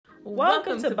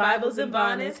Welcome to Bibles and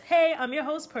Bonnets. Hey, I'm your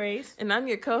host, Praise. And I'm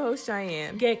your co-host,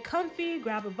 Cheyenne. Get comfy,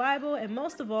 grab a Bible, and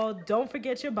most of all, don't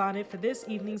forget your bonnet for this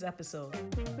evening's episode.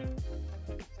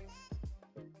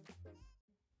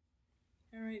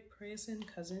 All right, Praise and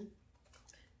cousin.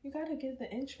 You gotta give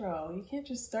the intro. You can't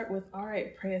just start with, all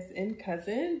right, Praise and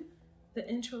cousin. The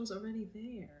intro's already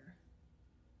there.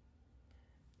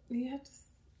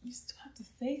 You still have to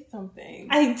say something.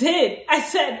 I did. I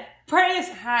said, Praise.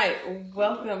 Hi,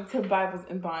 welcome to Bibles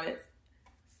and Bonnets,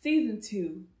 Season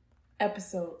 2,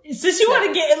 Episode Since you want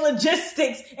to get in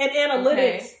logistics and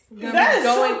analytics, that is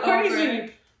so crazy. Over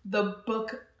the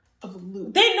book of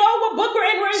Luke. They know what book we're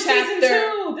in. We're in Chapter Season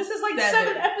 2. This is like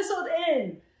 7 episodes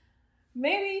in.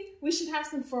 Maybe we should have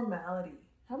some formality.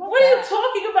 How about what are you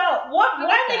talking about? What?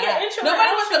 Why make an intro?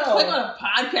 Nobody wants to click on a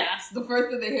podcast. The first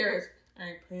thing they hear is, all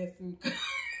right, Praise and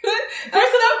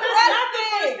That's not the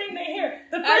first thing they hear.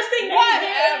 The first thing they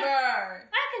hear.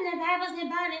 Welcome to Bibles and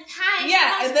Bonnets. Hi.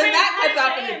 Yeah, and then that cuts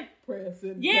off and Praise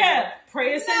and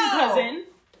Praise and cousin.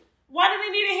 Why do they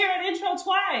need to hear an intro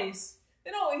twice?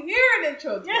 They don't hear an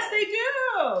intro twice. Yes, they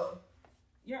do.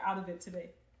 You're out of it today.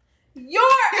 You're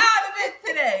out of it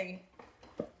today.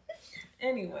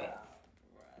 Anyway,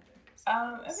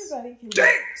 everybody can.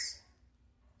 Thanks.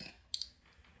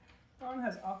 Ron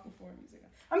has Aquaphor music.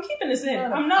 I'm keeping this in.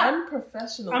 I'm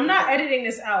not editing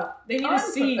this out. They need to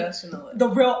see the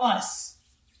real us.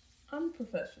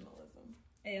 Unprofessionalism.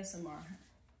 ASMR.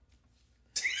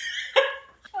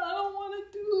 I don't want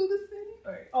to do this anymore.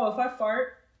 Right. Oh, if I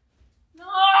fart? No!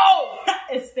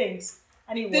 It stinks.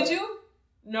 I need water. Did you?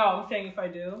 No, I'm saying if I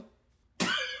do.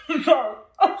 I'm sorry.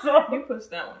 You pushed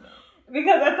that one out.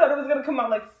 Because I thought it was going to come out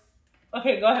like...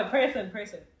 Okay, go ahead. Pray us in,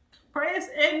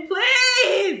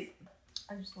 please!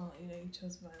 I just want to let you know you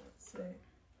chose violence today.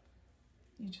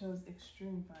 You chose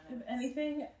extreme violence. If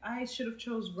anything, I should have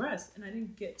chose rest, and I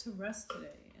didn't get to rest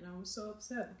today. And I was so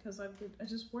upset because I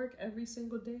just work every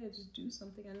single day. I just do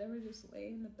something. I never just lay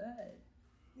in the bed.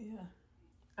 Yeah.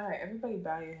 All right, everybody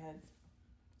bow your heads.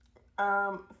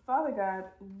 Father God,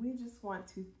 we just want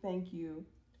to thank you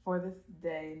for this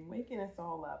day and waking us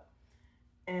all up.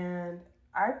 And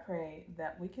I pray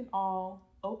that we can all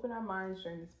open our minds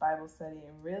during this Bible study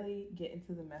and really get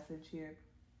into the message here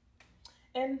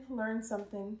and learn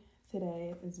something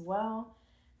today as well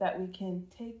that we can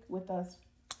take with us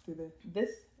through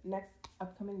this next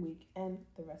upcoming week and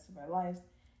the rest of our lives.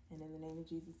 And in the name of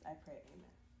Jesus, I pray,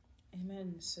 amen.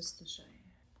 Amen, Sister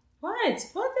Cheyenne. What?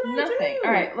 What did I Nothing. do?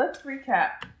 All right, let's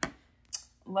recap.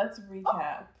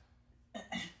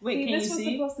 Wait, see, can this you was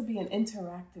see? supposed to be an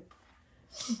interactive.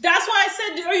 That's why I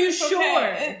said, are you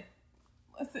sure?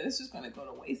 Listen, it's just going to go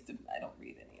to waste if I don't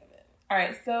read any of it. All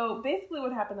right, so basically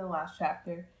what happened in the last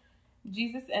chapter,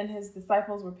 Jesus and his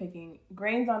disciples were picking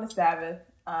grains on the Sabbath.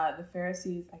 The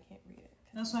Pharisees, I can't read it.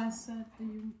 That's why I said,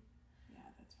 Yeah,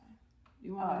 that's fine.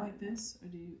 you want it like this? Or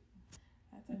do you?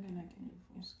 That's Okay, okay. I can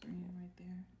full screen it right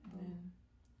there. And then,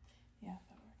 Yeah,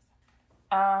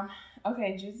 that works.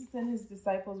 Okay, Jesus and his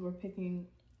disciples were picking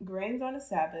grains on the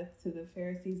Sabbath to the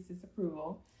Pharisees'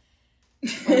 disapproval.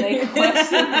 When they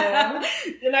questioned him,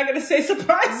 you're not gonna say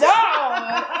surprise. No,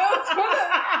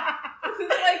 this is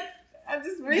like I'm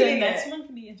just reading the it. next one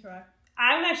can be interactive.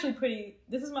 I'm actually pretty.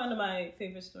 This is one of my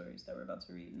favorite stories that we're about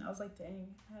to read, and I was like,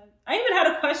 dang, I even had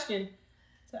a question.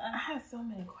 I had so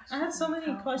many questions. I had so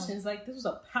many questions. Like this was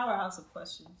a powerhouse of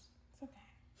questions. It's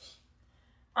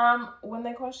okay. When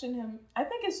they questioned him, I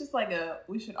think it's just like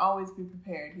we should always be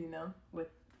prepared, with.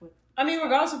 I mean,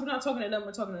 regardless if we're not talking to them,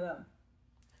 we're talking to them.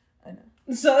 I know.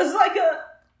 So it's like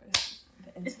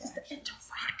it's just the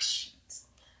interactions.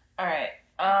 All right.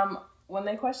 When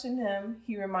they questioned him,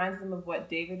 he reminds them of when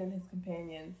David and his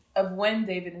companions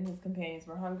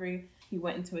were hungry. He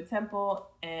went into a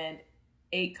temple and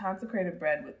ate consecrated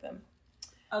bread with them.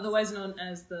 Otherwise known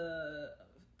as the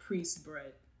priest's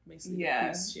bread. Basically, yeah, the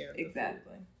priest's share of the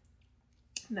exactly.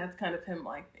 And that's kind of him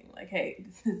being like, hey,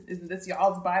 isn't this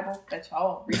y'all's Bible that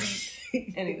y'all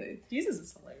read? Anyways. Jesus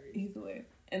is hilarious. He's hilarious.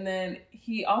 And then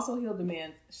he also healed a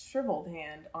man's shriveled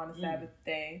hand on a Sabbath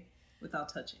day. Without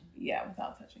touching. Yeah,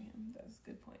 without touching him. That was a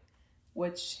good point.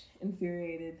 Which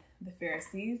infuriated the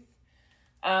Pharisees.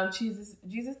 Jesus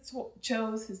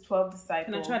chose his 12 disciples.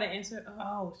 Can I try to answer?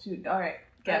 Oh, shoot. All right.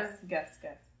 Guess.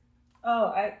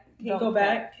 Oh, can you go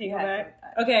back? Can you go back?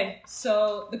 Okay,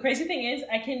 so the crazy thing is,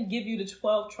 I can give you the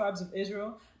 12 tribes of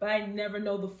Israel, but I never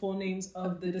know the full names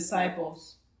of the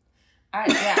disciples. I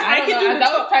can do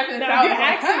that. Was typing now, if you're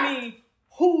asking me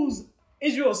whose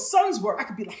Israel's sons were, I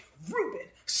could be like Reuben,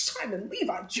 Simon,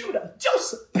 Levi, Judah,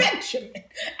 Joseph, Benjamin,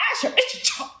 Asher,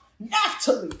 Issachar,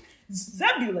 Naphtali,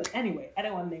 Zebulun. Anyway, I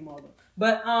didn't want to name all of them.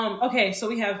 But okay, so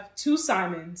we have two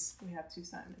Simons. We have two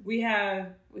Simons. We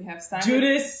have Simon,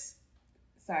 Judas.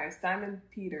 Sorry, Simon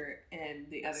Peter and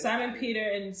the other Simon Peter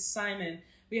and Simon.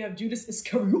 We have Judas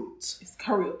Iscariot.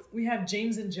 We have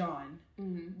James and John.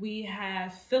 Mm-hmm. We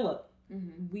have Philip.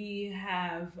 Mm-hmm. We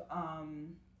have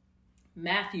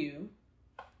Matthew.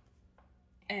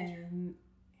 And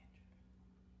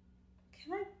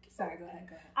can I? Sorry, go ahead.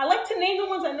 I like to name the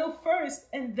ones I know first,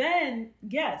 and then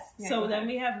guess. Yeah, so then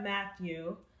we have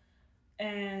Matthew,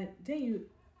 and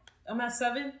I'm at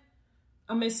 7.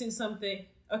 I'm missing something.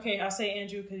 Okay, I'll say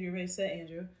Andrew because you already said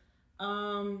Andrew.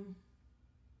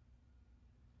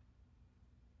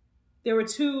 There were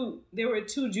two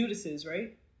Judases,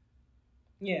 right?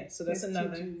 Yeah, so that's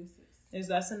another.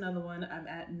 That's another one. I'm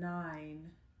at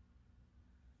 9.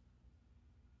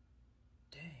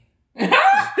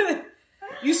 Dang.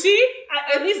 You see?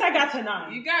 At least I got to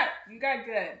 9. You got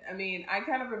good. I mean, I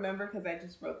kind of remember because I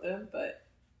just wrote them, but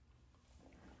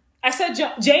I said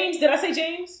James. Did I say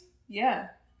James? Yeah.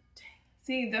 Dang.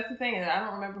 See, that's the thing. I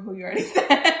don't remember who you already said.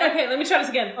 Okay, let me try this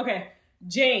again. Okay.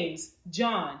 James,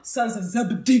 John, sons of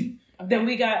Zebedee. Okay. Then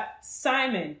we got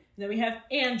Simon. Then we have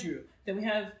Andrew. Then we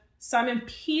have Simon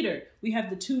Peter. We have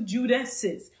the 2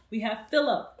 Judases. We have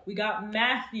Philip. We got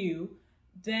Matthew.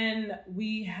 Then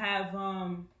we have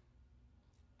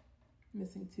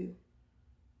missing 2.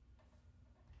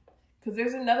 Because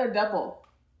there's another double.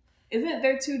 Isn't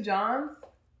there 2 Johns?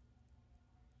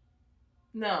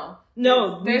 No.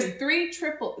 There's 3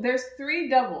 doubles. There is 3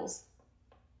 doubles.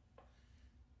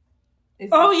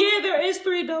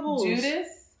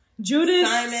 Judas,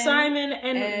 Simon,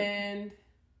 and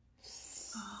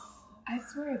I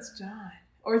swear it's John.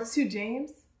 Or it's 2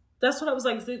 James. That's what I was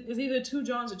like. It's either 2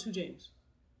 Johns or 2 James.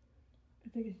 I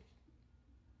think it's...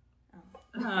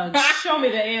 Show me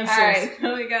the answers. All right,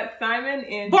 so we got Simon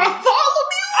and Bartholomew.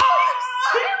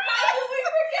 We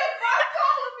forget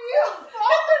Bartholomew.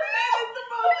 That is the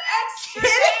most extra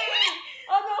name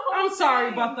on the whole I'm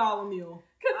sorry, Bartholomew.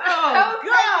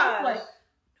 God!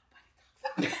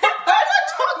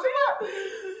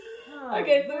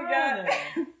 Okay, so we got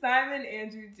Simon,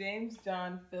 Andrew, James,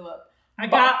 John, Philip. I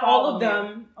got all of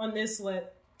them on this list.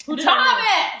 Thomas!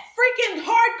 Freaking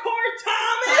hardcore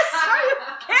Thomas! Are you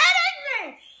kidding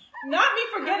me? Not me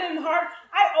forgetting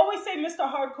I always say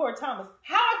Mr. Hardcore Thomas.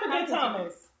 How I forget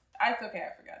Thomas? It's okay,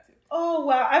 I forgot to. Oh,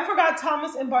 wow. I forgot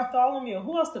Thomas and Bartholomew.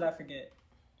 Who else did I forget?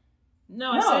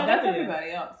 No, that's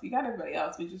everybody else. You got everybody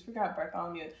else. We just forgot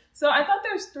Bartholomew. So I thought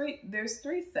there's 3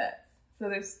 sets. So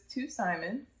there's 2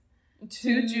 Simons,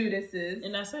 2 Judases.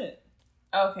 And that's it.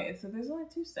 Okay, so there's only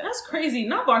 2 sets. That's crazy.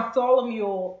 Not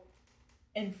Bartholomew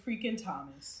and freaking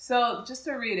Thomas. So just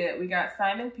to read it, we got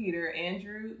Simon Peter,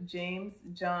 Andrew, James,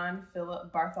 John,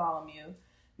 Philip, Bartholomew,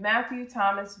 Matthew,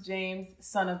 Thomas, James,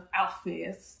 son of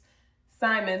Alphaeus,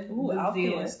 Simon, the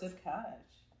Alphaeus, good catch.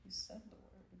 You said the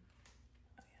word.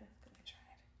 Oh yeah, I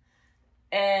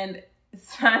tried. And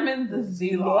Simon the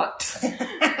Zealot,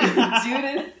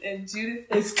 Judas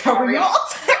Iscariot.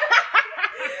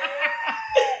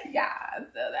 Yeah,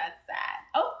 so that's that.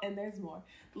 Oh, and there's more.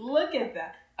 Look at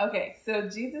that. Okay, so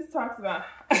Jesus talks about...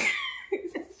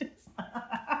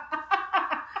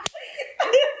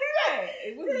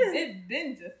 It's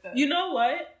been just a... You know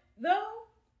what, though?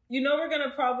 You know we're going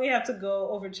to probably have to go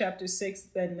over chapter 6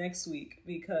 then next week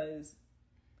because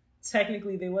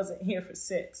technically they wasn't here for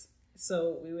 6.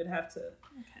 So we would have to...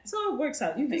 Okay. So it works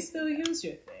out. You can still use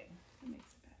your thing. It makes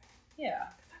it better. Yeah.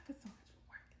 I put so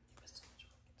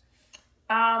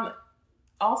much work.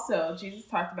 Also, Jesus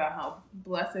talked about how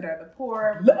blessed are the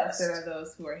poor, blessed are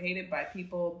those who are hated by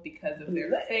people because of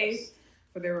their faith,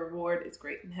 for their reward is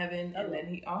great in heaven. And then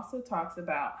he also talks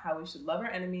about how we should love our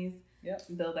enemies,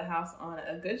 build a house on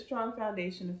a good, strong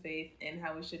foundation of faith, and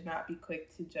how we should not be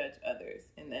quick to judge others.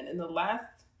 And then in the last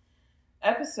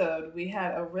episode, we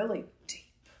had a really deep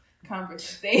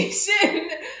conversation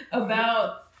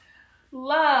about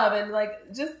love and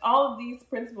like just all of these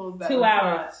principles that 2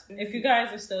 hours. If you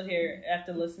guys are still here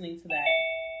after listening to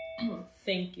that,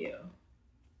 thank you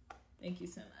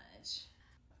so much.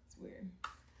 It's weird.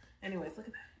 Anyways, look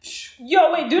at that.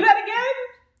 Yo, wait, do that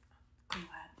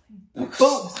again.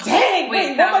 Boom. Dang.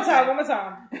 Wait, one more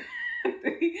time.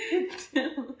 3,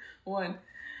 2, 1.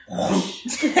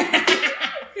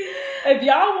 If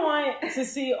y'all want to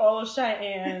see all of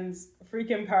Cheyenne's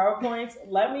freaking PowerPoints,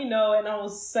 let me know and I will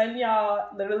send y'all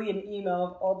literally an email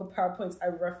of all the PowerPoints I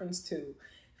referenced to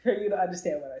for you to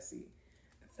understand what I see.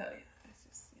 So yeah, it's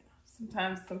just,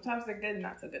 sometimes they're good,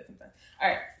 not so good sometimes. All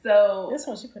right, so this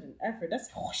one she put in effort. That's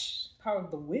power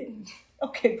of the wind.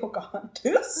 Okay,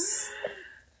 Pocahontas.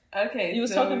 Okay, you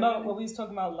was talking about what we was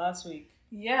talking about last week.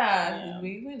 Yeah,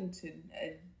 we went into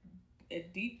a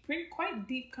deep, quite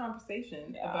deep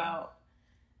conversation about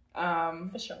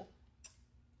for sure.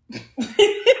 For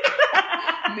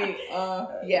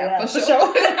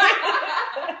sure.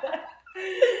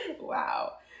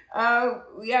 Wow.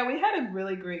 We had a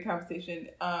really great conversation.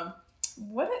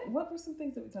 What were some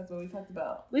things that we talked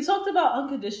about? We talked about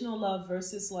unconditional love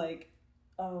versus like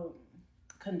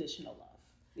conditional love.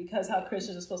 Because how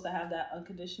Christians are supposed to have that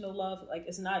unconditional love. Like,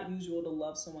 it's not usual to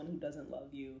love someone who doesn't love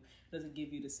you, doesn't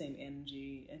give you the same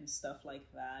energy and stuff like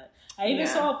that. I even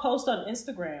saw a post on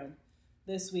Instagram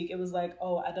this week. It was like,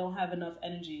 oh, I don't have enough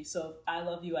energy. So if I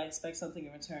love you, I expect something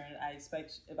in return.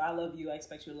 If I love you, I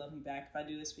expect you to love me back. If I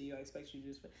do this for you, I expect you to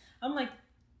do this for me. I'm like,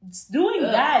 doing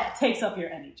that takes up your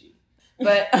energy.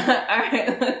 But, all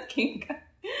right, let's keep going.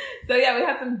 So, we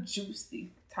had some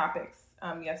juicy topics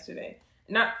last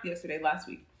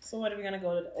week. So what are we going to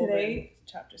go to today?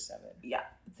 Chapter 7. Yeah.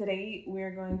 Today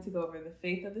we're going to go over the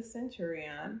faith of the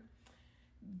centurion,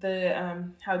 the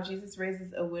how Jesus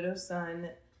raises a widow's son,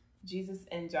 Jesus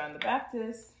and John the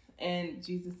Baptist, and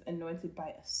Jesus anointed by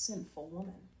a sinful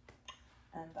woman.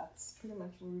 And that's pretty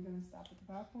much where we're going to stop at the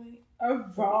PowerPoint.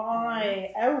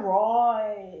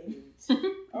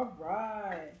 All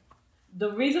right. The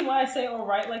reason why I say all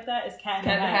right like that is Cat in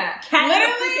the Hat.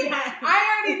 Literally,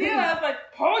 I already knew. I was like,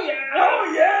 oh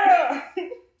yeah.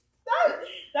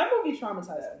 That movie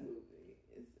traumatized me.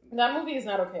 That movie is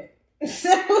not okay.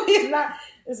 That movie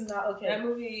is not okay. That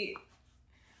movie.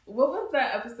 What was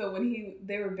that episode when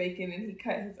they were baking and he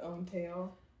cut his own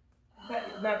tail?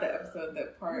 Not that episode.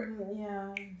 That part.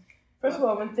 Yeah. First of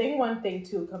all, when thing 1, thing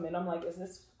 2 come in, I'm like, is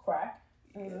this crack?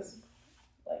 Is this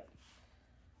like?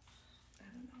 I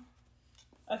don't know.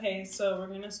 Okay, so we're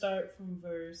gonna start from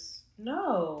verse.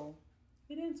 No,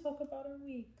 we didn't talk about our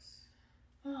weeks.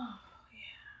 Oh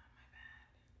yeah, my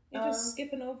bad. You're just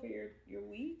skipping over your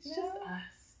weeks. It's just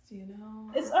us, you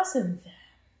know. It's us and them.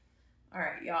 All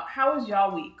right, y'all. How was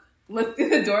y'all week? Let's do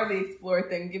the Dora the Explorer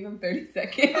thing. Give them 30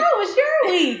 seconds. How was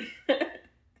your week?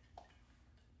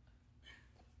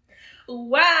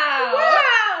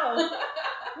 Wow.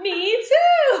 Me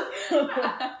too.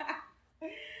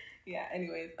 Yeah.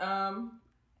 Anyways,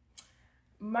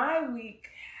 my week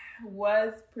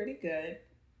was pretty good.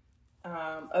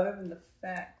 Other than the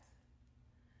fact,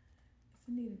 it's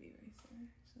a need to be eraser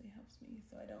actually helps me,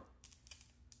 so I don't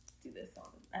do this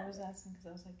all the time. I was asking because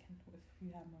I was like, if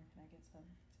you have more, can I get some?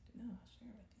 No, I'll share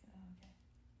with you. Oh, okay.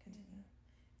 Continue.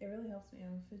 It really helps me.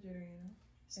 I'm a fidgeter, you know?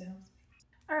 It helps me.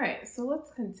 All right, so let's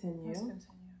continue.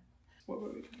 What were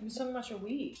we doing? You were talking about your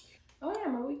week. Oh, yeah,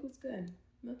 my week was good.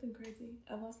 Nothing crazy.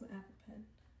 I lost my Apple Pen.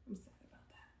 I'm sad about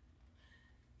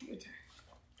that. Your turn.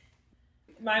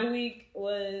 My week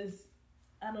was,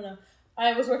 I don't know.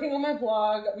 I was working on my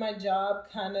blog. My job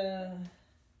kind of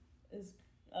is,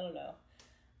 I don't know.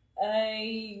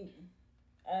 I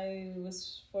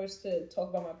was forced to talk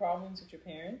about my problems with your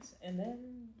parents, and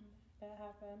then that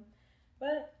happened.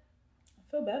 But I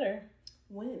feel better.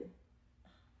 When?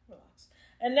 Relax.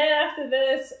 And then after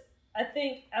this, I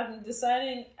think I'm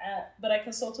deciding, but I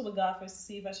consulted with God first to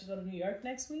see if I should go to New York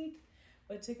next week.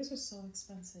 But tickets are so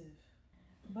expensive.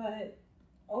 But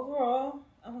overall,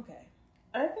 I'm okay.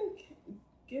 I think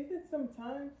give it some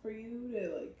time for you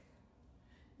to, like,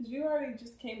 because you already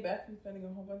just came back from spending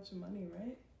a whole bunch of money,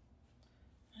 right?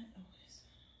 I always.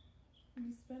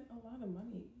 You spent a lot of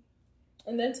money.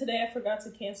 And then today I forgot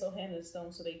to cancel Hand and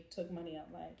Stone, so they took money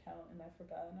out my account, and I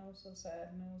forgot, and I was so sad,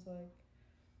 and I was like,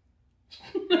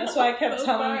 that's why I kept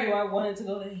telling you I wanted to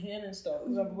go to Hand and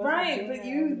Stone. Right, but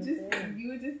you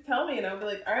would just tell me, and I would be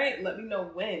like, all right, let me know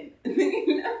when.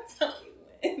 You not tell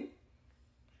me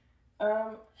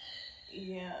when.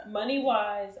 Yeah. Money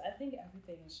wise, I think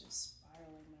everything is just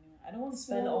spiraling money. I don't want to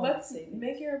spend all my savings.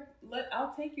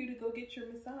 I'll take you to go get your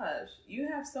massage. You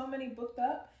have so many booked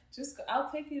up. I'll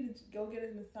take you to go get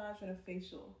a massage and a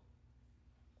facial.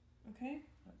 Okay?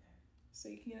 Okay. So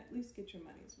you can at least get your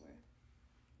money's worth.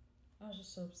 I was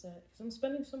just so upset because I'm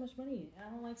spending so much money. I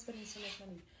don't like spending so much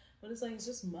money. But it's like, it's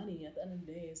just money at the end of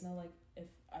the day. It's not like if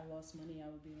I lost money, I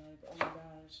would be like, oh my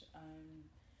gosh,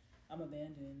 I'm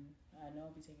abandoned. I know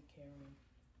I'll be taken care of.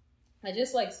 I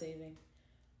just like saving.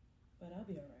 But I'll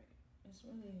be all right.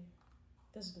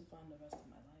 This will define the rest of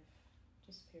my life.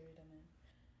 Just period, I'm in.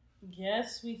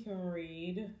 Guess we can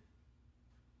read.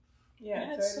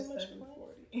 Yeah, it's so much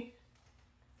planned.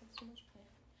 That's so much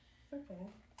planned. It's okay.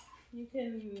 You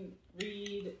can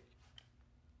read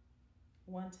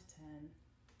 1 to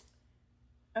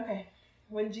 10. Okay.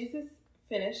 When Jesus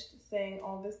finished saying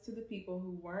all this to the people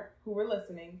who were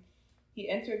listening, he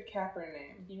entered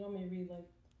Capernaum. Do you want me to read like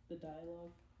the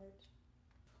dialogue part?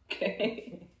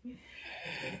 Okay.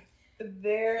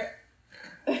 There.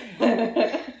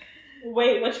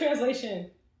 Wait, what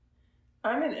translation?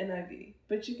 I'm in NIV,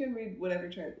 but you can read whatever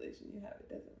translation you have. It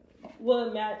doesn't really matter.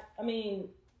 Well, Matt, I mean,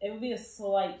 it would be a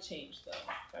slight change, though,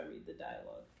 if I read the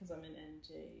dialogue, because I'm in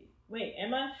NJ. Wait,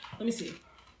 am I? Let me see.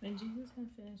 When Jesus had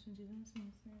finished, when Jesus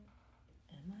had said,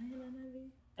 am I in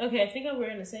NIV? Okay, I think we're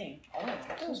in the same. Oh,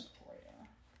 that's just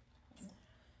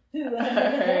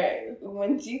Alright.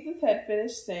 When Jesus had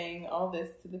finished saying all this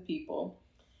to the people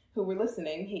who were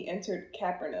listening, he entered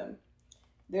Capernaum.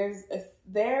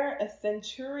 There a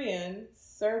centurion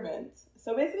servant.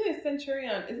 So basically a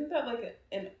centurion, isn't that like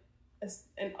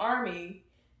an army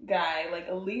guy, like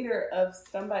a leader of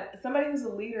somebody who's a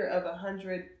leader of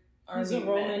 100 army He's a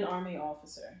Roman men. army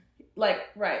officer. Like,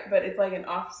 right, but it's like an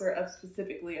officer of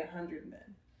specifically 100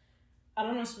 men. I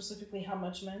don't know specifically how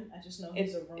much men. I just know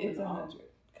he's a Roman. It's 100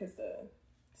 because the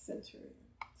centurion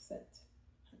sent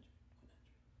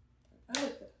 100. I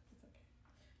looked it up. It's okay.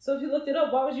 So if you looked it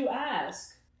up, why would you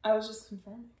ask? I was just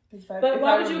confirming. But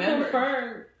why would you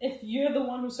confirm if you're the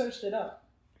one who searched it up?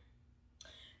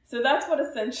 So that's what a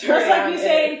centurion That's like you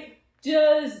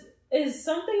is. say, is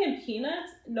something in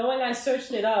peanuts? Knowing I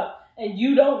searched it up and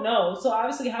you don't know. So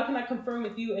obviously, how can I confirm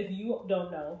with you if you don't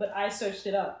know? But I searched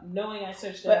it up, knowing I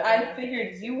searched it up. But I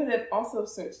figured you would have also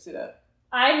searched it up.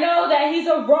 I know that he's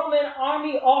a Roman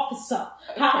army officer.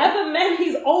 Okay. However many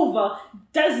he's over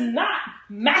does not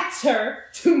matter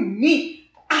to me.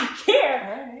 I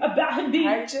care about him being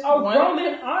a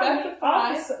Roman army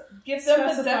officer. Give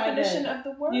them the definition of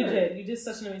the word. You did. You did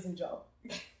such an amazing job.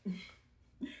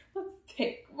 Let's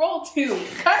take roll 2.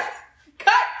 Cut.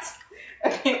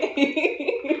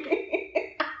 Okay.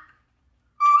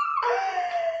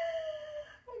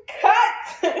 Cut.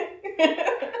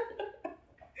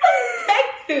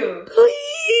 Take 2.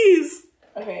 Please.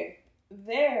 Okay.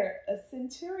 There, a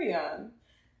centurion.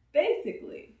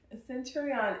 Basically, a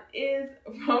centurion is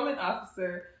a Roman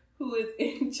officer who is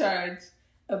in charge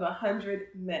of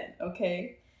 100 men,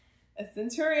 okay? A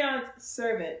centurion's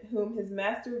servant, whom his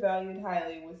master valued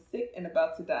highly, was sick and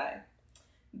about to die.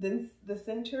 Then the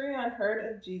centurion heard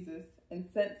of Jesus and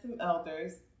sent some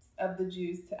elders of the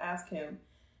Jews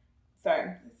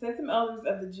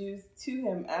to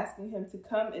him, asking him to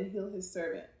come and heal his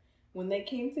servant. When they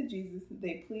came to Jesus,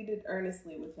 they pleaded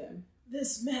earnestly with him.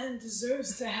 This man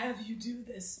deserves to have you do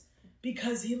this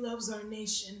because he loves our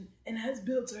nation and has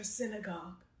built our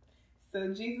synagogue.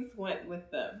 So Jesus went with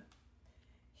them.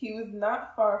 He was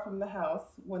not far from the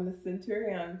house when the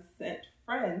centurion sent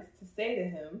friends to say to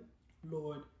him,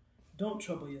 Lord, don't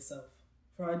trouble yourself,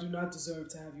 for I do not deserve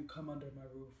to have you come under my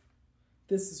roof.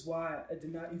 This is why I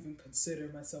did not even consider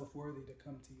myself worthy to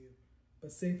come to you.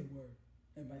 But say the word,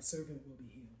 and my servant will be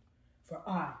healed. For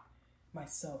I,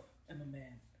 myself, am a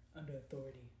man under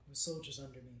authority, with soldiers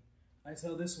under me. I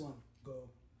tell this one, go,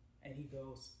 and he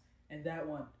goes, and that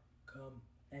one, come,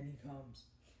 and he comes.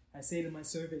 I say to my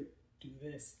servant, do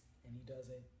this, and he does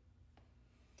it.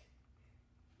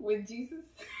 When Jesus...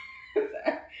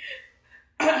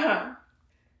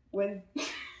 when...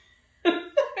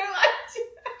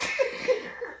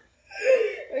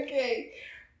 Okay.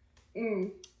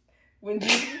 When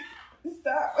Jesus...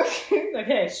 Stop.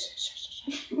 Okay.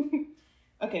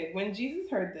 Okay, when Jesus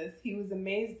heard this, he was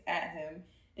amazed at him,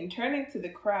 and turning to the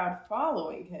crowd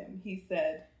following him, he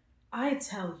said, I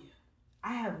tell you,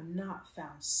 I have not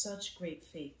found such great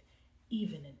faith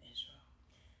even in Israel.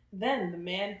 Then the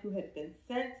man who had been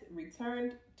sent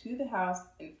returned to the house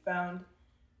and found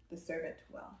the servant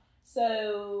well.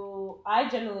 So I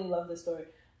generally love this story.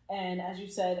 And as you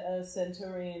said, a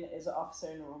centurion is an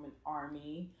officer in the Roman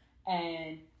army.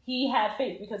 And he had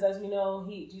faith because, as we know,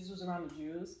 Jesus was around the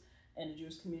Jews and the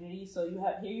Jewish community. So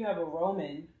you have a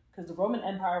Roman, because the Roman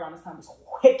Empire around this time was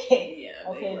wicked.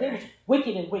 Yeah, they was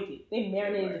wicked and wicked. They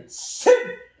marinated in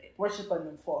sin, worshiping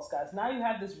them false gods. Now you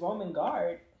have this Roman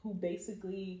guard who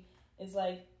basically is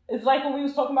like, it's like when we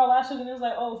was talking about last week, and it was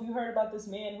like, oh, if you heard about this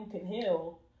man who can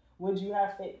heal, would you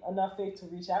have enough faith to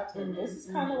reach out to him? This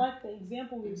is kind of like the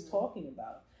example we was talking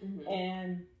about.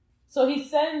 And so he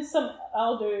sends some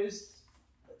elders,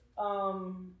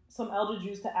 some elder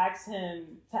Jews to ask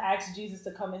Jesus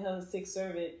to come and heal his sick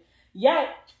servant. Yet,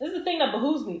 this is the thing that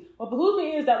behooves me. What behooves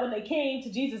me is that when they came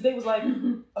to Jesus, they was like,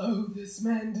 Oh, this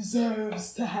man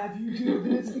deserves to have you do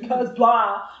this because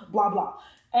blah, blah, blah.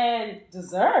 And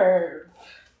deserve.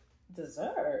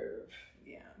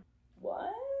 Yeah. What?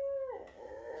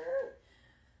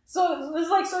 So it's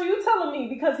like, so you telling me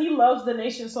because he loves the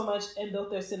nation so much and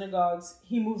built their synagogues,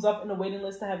 he moves up in the waiting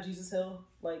list to have Jesus heal,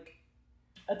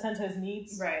 attend to his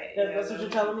needs? Right. That's what you're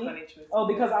telling me? Oh,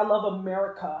 because I love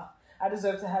America. I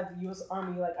deserve to have the U.S.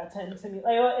 Army like attend to me.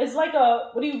 Like it's like a,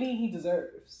 what do you mean he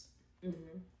deserves?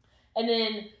 Mm-hmm. And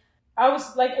then I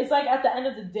was like, it's like at the end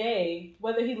of the day,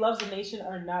 whether he loves the nation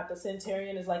or not, the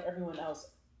centurion is like everyone else,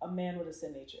 a man with a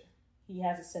sin nature. He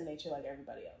has a sin nature like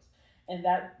everybody else. And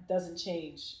that doesn't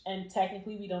change. And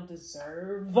technically, we don't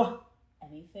deserve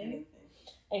anything.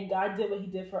 And God did what he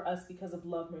did for us because of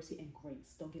love, mercy, and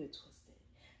grace. Don't get it twisted.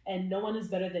 And no one is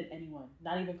better than anyone,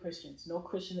 not even Christians. No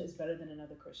Christian is better than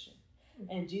another Christian.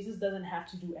 And Jesus doesn't have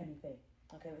to do anything.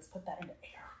 Okay, let's put that in the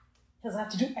air. He doesn't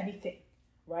have to do anything,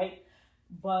 right?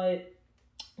 But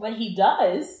what he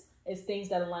does is things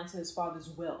that align to his Father's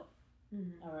will.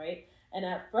 Mm-hmm. All right? And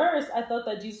at first, I thought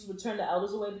that Jesus would turn the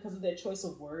elders away because of their choice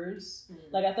of words.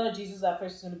 Mm-hmm. Like, I thought Jesus at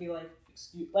first was going to be like,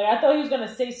 excuse. Like, I thought he was going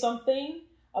to say something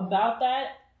about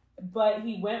that, but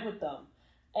he went with them.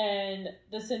 And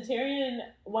the centurion,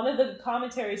 one of the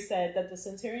commentaries said that the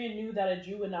centurion knew that a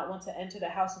Jew would not want to enter the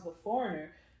house of a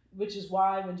foreigner, which is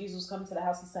why when Jesus was coming to the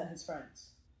house, he sent his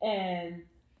friends. And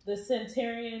the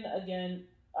centurion, again,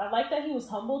 I like that he was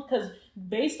humbled because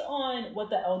based on what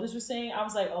the elders were saying, I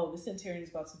was like, oh, the centurion is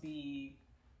about to be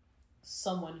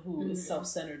someone who is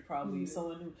self-centered, probably.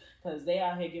 Someone who, because they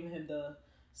out here giving him the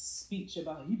speech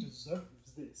about he deserves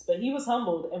this. But he was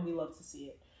humbled, and we love to see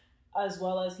it. As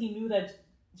well as he knew that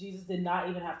Jesus did not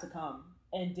even have to come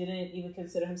and didn't even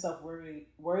consider himself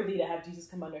worthy to have Jesus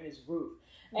come under his roof.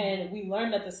 And we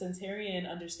learned that the centurion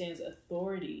understands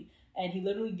authority. And he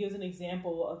literally gives an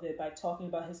example of it by talking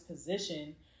about his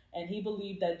position. And he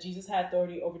believed that Jesus had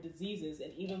authority over diseases.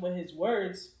 And even with his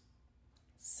words,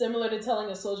 similar to telling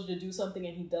a soldier to do something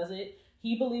and he does it,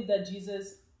 he believed that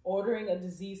Jesus ordering a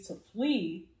disease to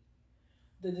flee,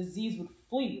 the disease would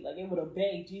flee. Like, it would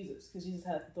obey Jesus because Jesus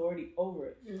had authority over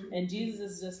it. Mm-hmm. And Jesus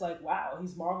is just like, wow,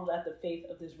 he's marveled at the faith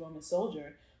of this Roman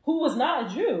soldier who was not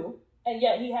a Jew. And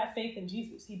yet he had faith in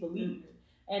Jesus. He believed.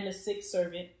 Mm-hmm. And the sick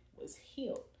servant was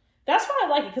healed. That's why I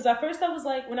like it, because at first I was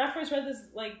like, when I first read this,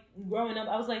 like, growing up,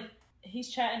 I was like, he's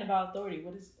chatting about authority.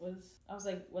 I was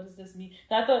like, what does this mean?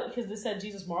 And I thought, because this said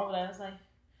Jesus marveled at it, I was like,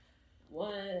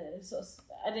 what? So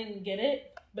I didn't get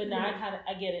it, but now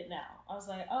I get it now. I was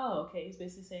like, oh, okay, he's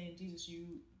basically saying, Jesus, you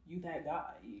that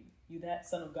God, you that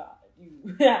Son of God,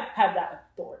 you have that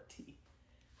authority.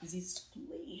 Disease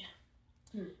flee.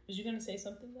 Was you going to say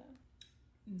something though?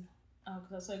 No. Oh,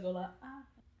 because I saw you go like,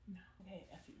 no. Okay,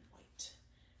 I feel white.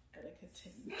 Gotta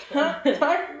continue.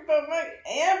 Talking about my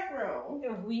afro.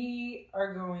 We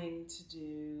are going to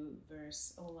do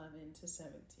verse 11 to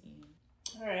 17.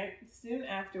 All right. Soon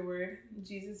afterward,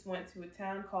 Jesus went to a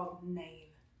town called Nain,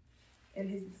 and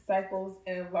his disciples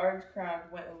and a large crowd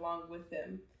went along with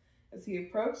him. As he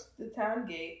approached the town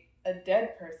gate, a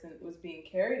dead person was being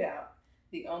carried out,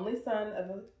 the only son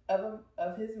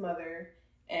of his mother,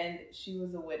 and she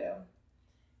was a widow.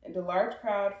 And a large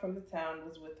crowd from the town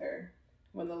was with her.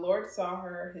 When the Lord saw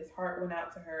her, his heart went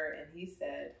out to her, and he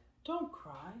said, "Don't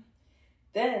cry."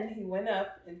 Then he went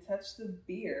up and touched the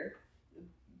bier.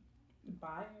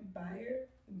 Bier?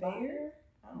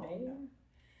 I don't know.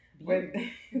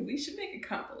 We should make a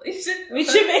compilation. We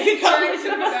should make a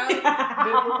compilation about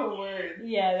biblical words.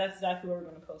 Yeah, that's exactly what we're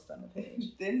going to post on the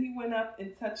page. Then he went up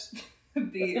and touched the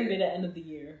bier. It's going to be the end of the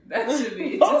year. That should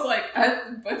be just like us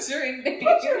butchering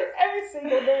every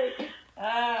single day.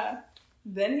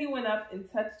 Then he went up and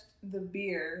touched the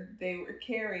bier they were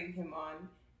carrying him on,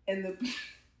 and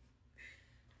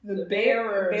the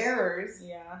bearers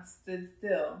stood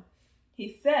still.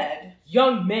 He said,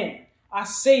 "Young man, I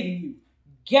say to you,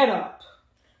 get up."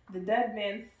 The dead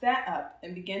man sat up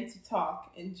and began to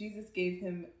talk, and Jesus gave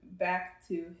him back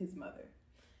to his mother.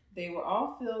 They were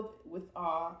all filled with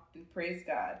awe and praised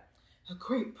God. "A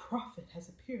great prophet has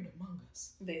appeared among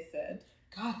us," they said.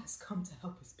 "God has come to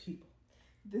help his people."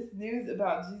 This news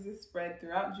about Jesus spread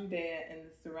throughout Judea and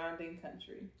the surrounding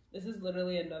country. This is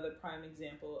literally another prime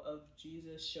example of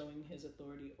Jesus showing his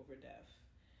authority over death.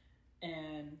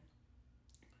 And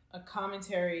a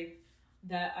commentary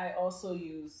that I also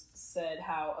used said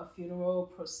how a funeral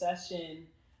procession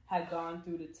had gone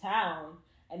through the town,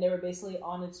 and they were basically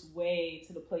on its way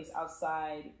to the place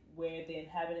outside where the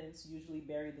inhabitants usually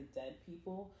bury the dead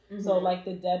people. Mm-hmm. So, like,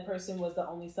 the dead person was the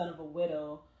only son of a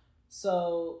widow.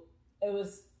 So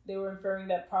they were inferring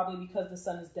that probably because the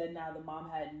son is dead now, the mom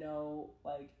had no,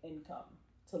 like, income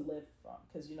to live from,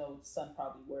 because, you know, the son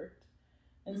probably worked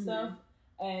and stuff.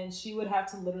 And she would have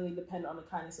to literally depend on the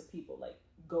kindness of people, like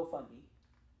GoFundMe.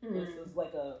 This was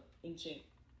like a ancient,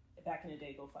 back in the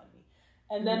day, GoFundMe.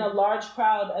 And then a large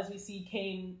crowd, as we see,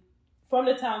 came from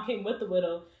the town, came with the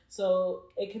widow. So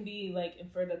it can be like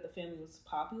inferred that the family was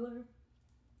popular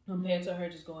compared to her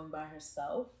just going by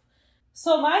herself.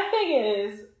 So my thing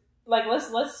is, like let's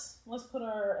put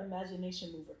our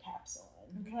imagination mover caps on.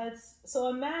 So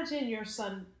imagine your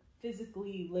son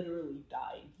physically, literally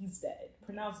dying. He's dead.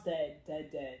 Pronounced dead,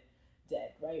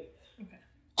 right? Okay.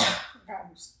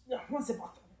 What's it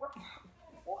about?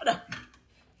 Water.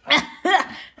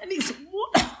 I need some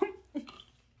water.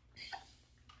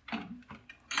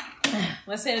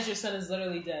 Let's say that your son is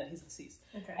literally dead. He's deceased.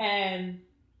 Okay. And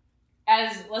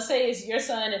let's say it's your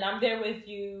son and I'm there with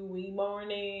you. We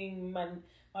mourning. My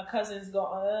cousin's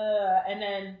gone. And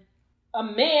then a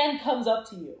man comes up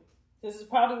to you. It's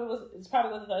probably what it was.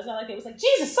 It's not like it was like,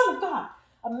 Jesus, Son of God.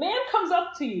 A man comes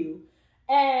up to you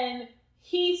and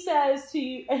he says to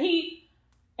you, and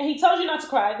he tells you not to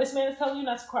cry. This man is telling you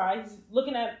not to cry. He's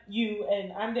looking at you,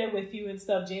 and I'm there with you and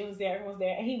stuff. Jalen's there, everyone's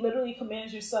there, and he literally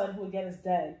commands your son, who again is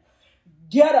dead,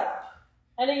 get up.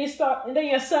 And then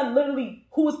your son, literally,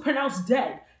 who was pronounced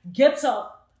dead, gets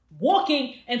up,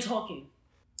 walking and talking.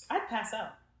 I'd pass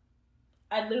out.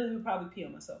 I literally would probably pee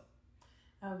on myself.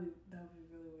 That would be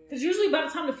really weird. Because usually by the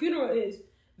time the funeral is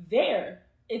there,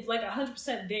 it's like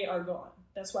 100% they are gone.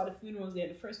 That's why the funeral is there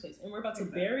in the first place. And we're about to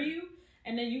bury you,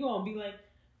 and then you're going to be like,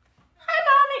 hi,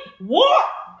 mommy. What?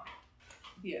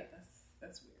 Yeah,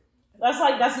 that's weird.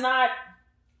 That's not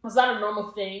a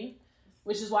normal thing,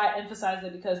 which is why I emphasize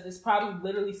it, because this probably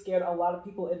literally scared a lot of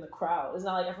people in the crowd. It's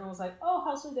not like everyone was like, oh,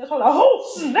 how sweet. They're like,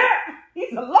 oh, snap.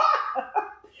 He's alive.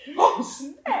 Oh,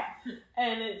 snap.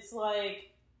 And it's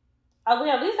like, at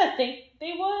least I think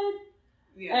they would.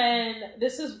 Yeah. And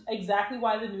this is exactly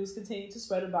why the news continued to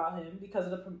spread about him,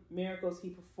 because of the miracles he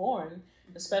performed,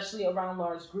 especially around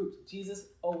large groups. Jesus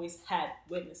always had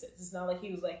witnesses. It's not like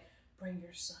he was like, bring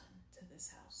your son to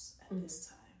this house at this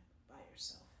time by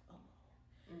yourself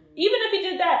alone. Even if he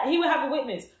did that, he would have a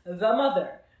witness, the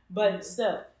mother. But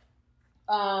still.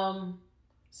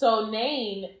 So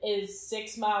Nain is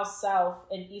 6 miles south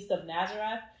and east of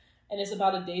Nazareth, and it's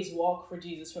about a day's walk for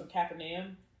Jesus from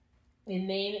Capernaum. And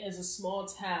Nain is a small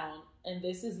town, and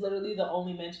this is literally the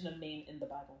only mention of Nain in the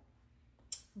Bible.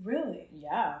 Really?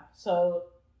 Yeah. So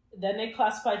then they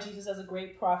classify Jesus as a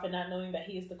great prophet, not knowing that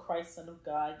he is the Christ, Son of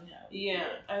God. Yeah,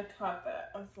 I caught that.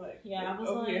 I was like, I was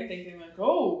over like, here thinking like,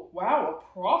 oh wow,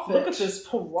 a prophet. Look at this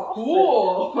prophet.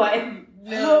 Cool. Like,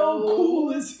 no. How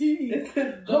cool is he? A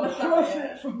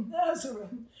prophet from Nazareth.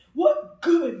 What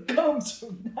good comes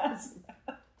from Nazareth?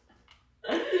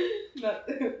 No.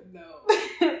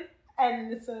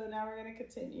 And so now we're going to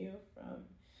continue from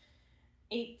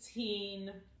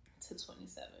 18 to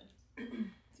 27.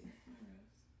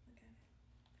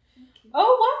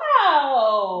 Oh,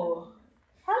 wow.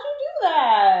 How'd you do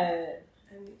that?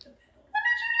 How did you do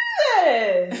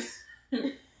this?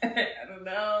 I don't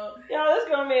know. Yo, this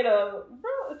girl made what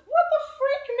the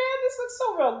freak, man? This looks so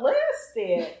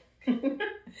realistic. I'm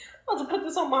about to put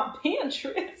this on my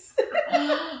Pinterest.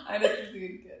 I didn't do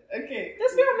it good. Okay.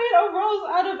 This girl made a rose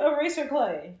out of eraser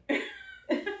clay.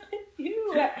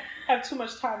 You have too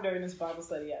much time during this Bible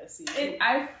study, I see.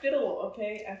 I fiddle,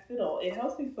 okay? I fiddle. It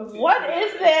helps me focus. What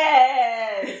is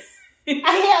this? I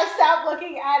can't stop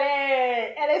looking at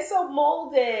it. And it's so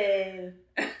molded.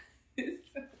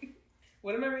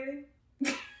 What am I reading?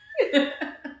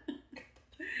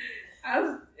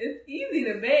 It's easy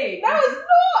to make. No, it's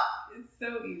not. It's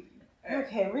so easy. Right.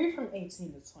 Okay, read from 18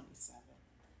 to 27.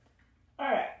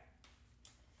 All right.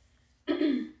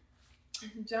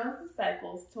 John's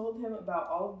disciples told him about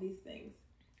all of these things.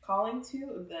 Calling 2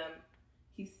 of them,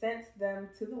 he sent them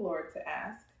to the Lord to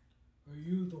ask, are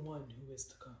you the one who is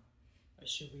to come, or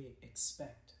should we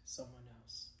expect someone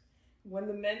else? When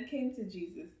the men came to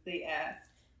Jesus, they asked,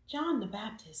 John the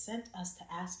Baptist sent us to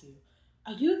ask you,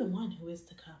 are you the one who is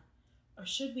to come, or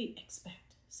should we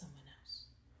expect someone else?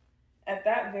 At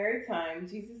that very time,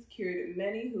 Jesus cured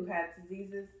many who had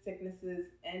diseases, sicknesses,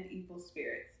 and evil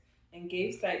spirits, and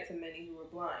gave sight to many who were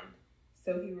blind.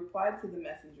 So he replied to the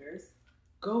messengers,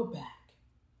 go back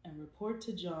and report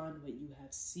to John what you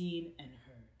have seen and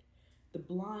heard. The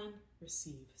blind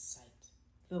receive sight.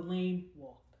 The lame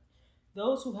walk.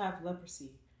 Those who have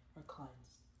leprosy are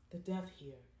cleansed. The deaf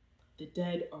hear. The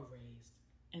dead are raised.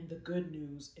 And the good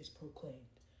news is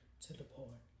proclaimed to the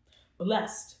poor.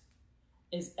 Blessed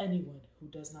is anyone who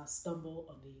does not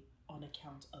stumble on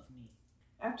account of me.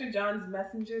 After John's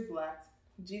messengers left,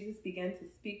 Jesus began to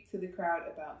speak to the crowd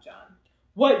about John.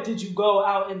 What did you go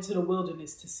out into the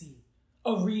wilderness to see?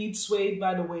 A reed swayed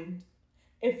by the wind?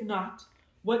 If not,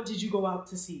 what did you go out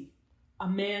to see? A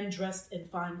man dressed in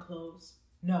fine clothes?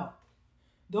 No.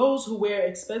 Those who wear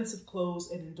expensive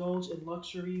clothes and indulge in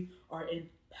luxury are in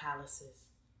palaces.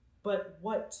 But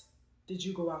what did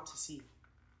you go out to see?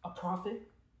 A prophet?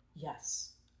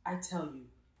 Yes, I tell you,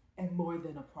 and more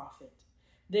than a prophet.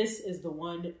 This is the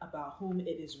one about whom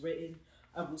it is written,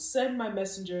 I will send my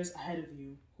messengers ahead of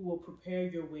you who will prepare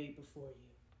your way before you.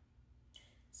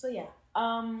 So yeah.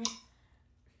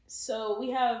 So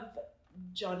we have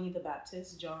Johnny the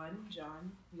Baptist, John,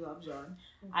 we love John.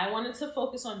 Mm-hmm. I wanted to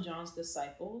focus on John's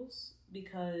disciples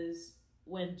because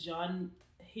when John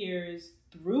hears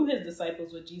through his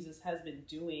disciples what Jesus has been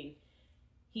doing,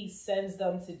 he sends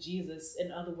them to Jesus.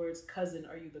 In other words, cousin,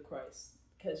 are you the Christ?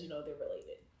 Because, they're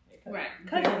related. Right.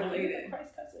 Cousin, they're related.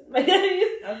 Christ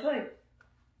cousin.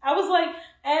 I was like,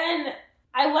 and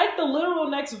I like the literal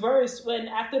next verse when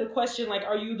after the question, like,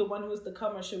 are you the one who is to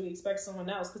come or should we expect someone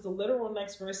else? Because the literal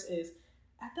next verse is,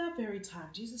 at that very time,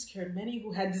 Jesus cured many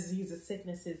who had diseases,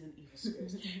 sicknesses, and evil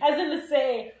spirits. As in to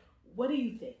say, what do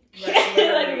you think?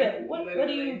 Right, what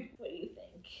do you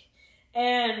think?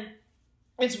 And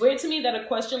it's weird to me that a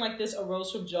question like this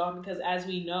arose from John because, as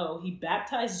we know, he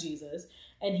baptized Jesus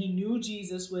and he knew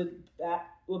Jesus would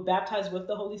baptize with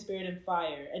the Holy Spirit and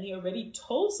fire. And he already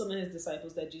told some of his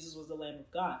disciples that Jesus was the Lamb of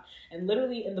God. And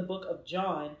literally in the book of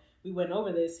John, we went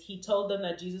over this, he told them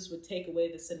that Jesus would take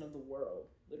away the sin of the world.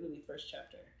 Literally first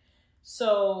chapter.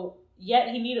 So, yet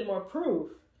he needed more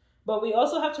proof. But we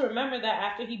also have to remember that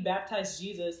after he baptized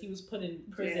Jesus, he was put in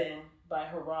prison by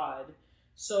Herod.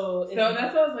 So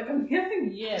that's what I was like, I'm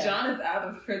guessing John is out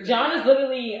of prison. John has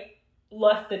literally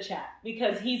left the chat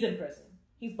because he's in prison.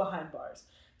 He's behind bars.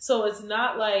 So it's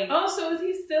not like... Oh, so is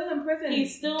he still in prison?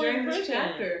 He's still in prison. During this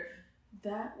chapter.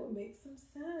 That would make some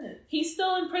sense. He's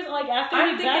still in prison. Like,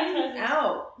 after he baptizes... he's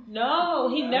out. No,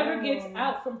 he never gets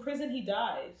out. From prison, he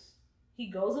dies. He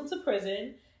goes into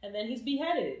prison, and then he's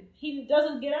beheaded. He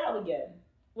doesn't get out again.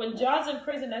 When John's in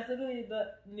prison, that's literally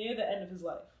near the end of his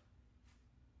life.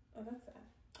 Oh, that's sad.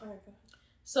 All right, go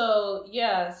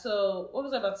ahead. So what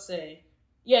was I about to say?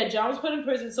 Yeah, John was put in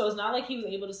prison, so it's not like he was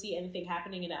able to see anything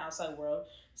happening in the outside world.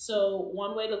 So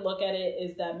one way to look at it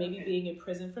is that maybe being in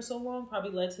prison for so long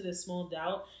probably led to this small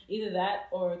doubt. Either that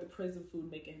or the prison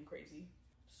food making him crazy.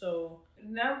 So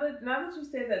now that you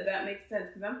say that makes sense,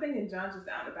 because I'm thinking John's just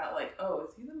out and about like, oh,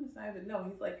 is he the Messiah? But no,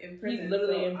 he's like in prison. He's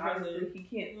literally in prison. He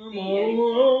can't I'm see all anything.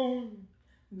 alone.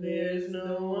 There's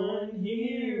no one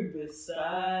here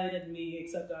beside me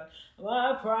except God.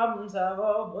 My problems have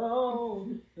all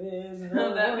grown. There's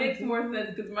no that one makes here. more sense,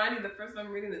 because mind you, the first time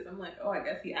I'm reading this, I'm like, oh, I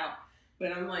guess he out.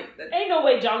 But I'm like, ain't no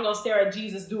way John gonna stare at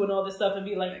Jesus doing all this stuff and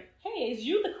be like, hey, is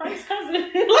you the Christ cousin?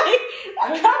 Like, that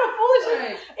kind of foolish.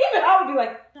 Right. Even I would be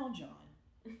like, no,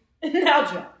 John. Now,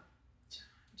 John.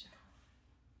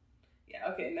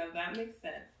 Yeah, okay, no, that makes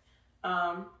sense.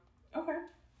 Okay.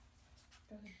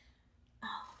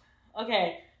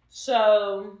 Okay,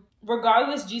 so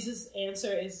regardless, Jesus'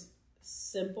 answer is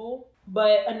simple.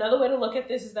 But another way to look at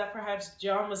this is that perhaps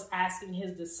John was asking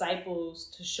his disciples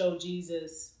to show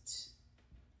Jesus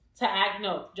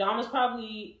John was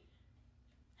probably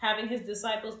having his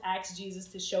disciples ask Jesus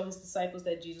to show his disciples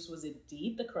that Jesus was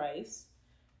indeed the Christ.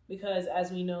 Because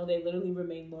as we know, they literally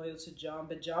remained loyal to John.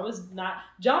 But John was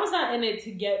not in it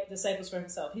to get disciples for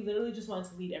himself. He literally just wanted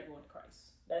to lead everyone to Christ.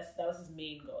 That was his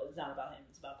main goal. It's not about him.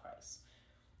 It's about Christ.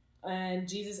 And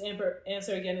Jesus'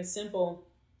 answer again is simple,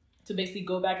 to basically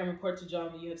go back and report to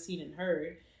John what you have seen and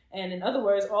heard. And in other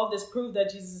words, all this proved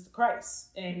that Jesus is the Christ,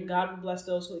 and God will bless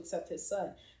those who accept his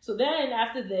son. So then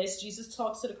after this, Jesus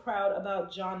talks to the crowd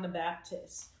about John the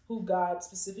Baptist, who God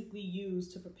specifically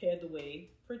used to prepare the way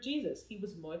for Jesus. He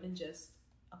was more than just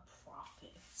a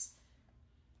prophet.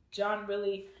 John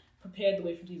really prepared the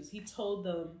way for Jesus. He told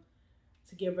them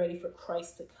to get ready for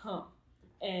Christ to come.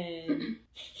 And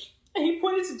he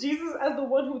pointed to Jesus as the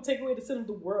one who would take away the sin of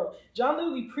the world. John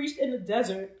literally preached in the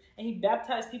desert, and he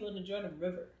baptized people in the Jordan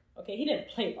River. Okay, he didn't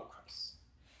play about Christ.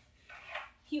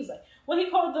 He was like, when he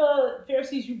called the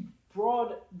Pharisees, you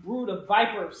broad brood of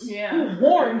vipers. Yeah. Who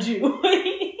warned you?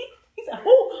 He said,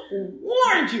 who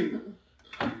warned you?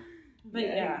 But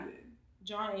yeah,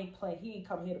 John ain't play. He ain't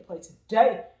come here to play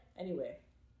today. Anyway,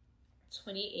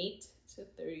 28 to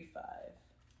 35.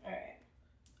 All right.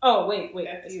 Oh, wait.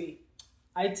 That's you.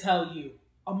 I tell you,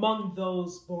 among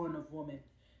those born of woman,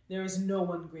 there is no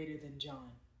one greater than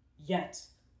John. Yet,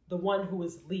 the one who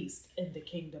is least in the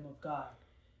kingdom of God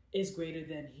is greater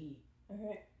than he.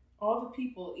 Okay. All the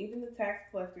people, even the tax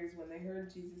collectors, when they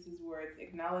heard Jesus' words,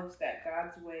 acknowledged that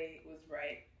God's way was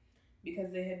right,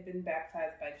 because they had been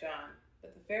baptized by John.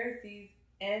 But the Pharisees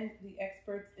and the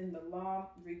experts in the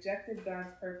law rejected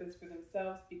God's purpose for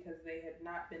themselves because they had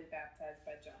not been baptized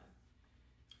by John.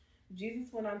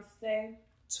 Jesus went on to say,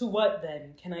 to what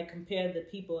then can I compare the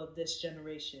people of this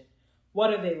generation?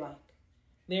 What are they like?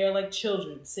 They are like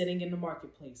children sitting in the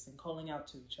marketplace and calling out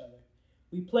to each other.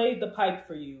 We played the pipe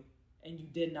for you, and you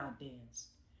did not dance.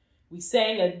 We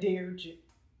sang a dirge.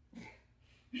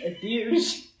 A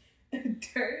dirge.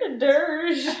 Dirt. A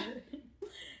dirge.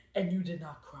 And you did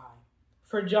not cry.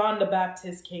 For John the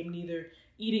Baptist came neither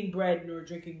eating bread nor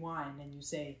drinking wine, and you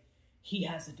say, he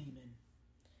has a demon.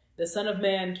 The Son of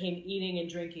Man came eating and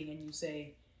drinking, and you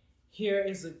say, here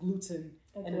is a glutton,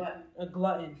 a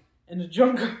glutton, and a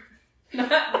drunkard.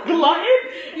 Glutton?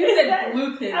 You said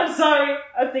gluten. I'm sorry.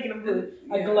 I'm thinking of gluten.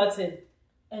 Yeah. A glutton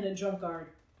and a drunkard.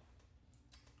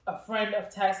 A friend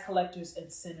of tax collectors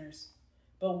and sinners.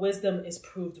 But wisdom is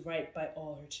proved right by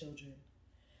all her children.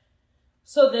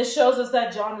 So this shows us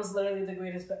that John was literally the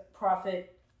greatest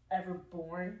prophet ever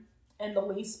born. And the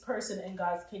least person in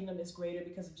God's kingdom is greater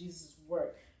because of Jesus'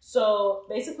 word. So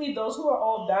basically, those who are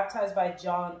all baptized by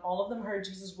John, all of them heard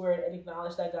Jesus' word and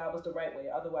acknowledged that God was the right way.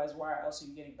 Otherwise, why else are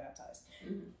you getting baptized?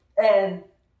 Mm-hmm. And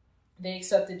they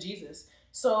accepted Jesus.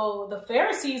 So the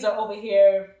Pharisees are over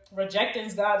here rejecting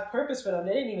God's purpose for them.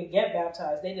 They didn't even get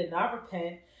baptized. They did not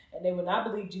repent, and they would not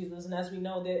believe Jesus. And as we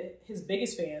know, they're his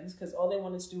biggest fans because all they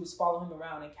wanted to do was follow him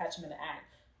around and catch him in the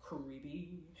act. Creepy.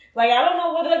 Like, I don't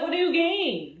know, what do you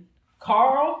gain?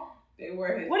 Carl? They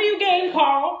were his. What do you gain,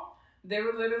 Carl? They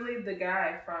were literally the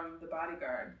guy from The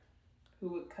Bodyguard who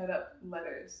would cut up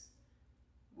letters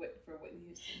for Whitney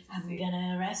Houston. I'm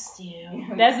gonna arrest you.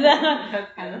 That's the.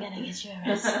 I'm gonna get you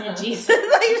arrested, Jesus.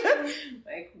 Like,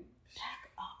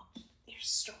 back up. You're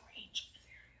strange.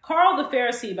 Carl the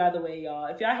Pharisee, by the way, y'all.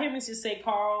 If y'all hear me just say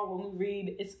Carl when we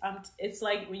read, it's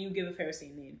like when you give a Pharisee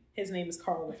a name. His name is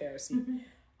Carl the Pharisee.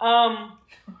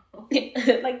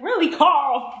 Like, really,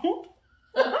 Carl.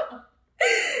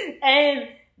 And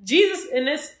Jesus, in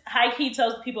this high key,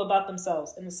 tells people about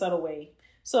themselves in a subtle way.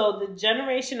 So the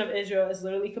generation of Israel is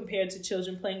literally compared to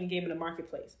children playing a game in a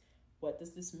marketplace. What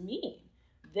does this mean?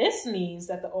 This means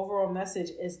that the overall message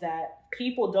is that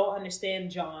people don't understand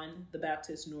John the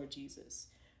Baptist nor Jesus.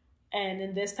 And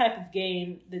in this type of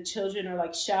game, the children are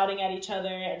like shouting at each other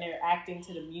and they're acting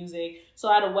to the music.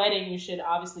 So at a wedding, you should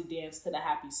obviously dance to the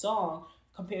happy song.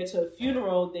 Compared to a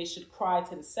funeral, they should cry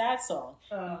to the sad song.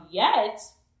 Yet,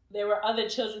 there were other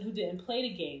children who didn't play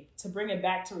the game. To bring it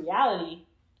back to reality,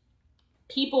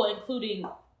 people, including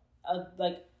a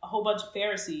whole bunch of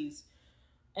Pharisees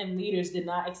and leaders, did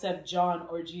not accept John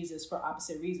or Jesus for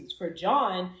opposite reasons. For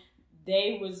John,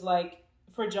 he was like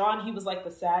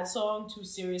the sad song, too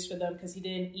serious for them because he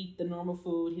didn't eat the normal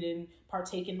food. He didn't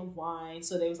partake in the wine.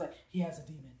 So they was like, he has a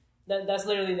demon. That's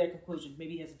literally their conclusion.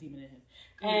 Maybe he has a demon in him.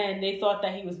 And they thought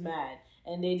that he was mad.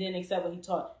 And they didn't accept what he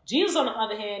taught. Jesus, on the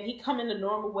other hand, he come in the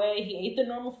normal way. He ate the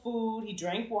normal food. He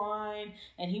drank wine.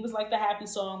 And he was like the happy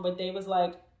song. But they was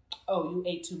like, oh, you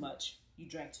ate too much. You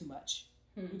drank too much.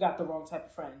 You got the wrong type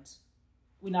of friends.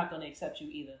 We're not going to accept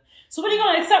you either. So what are you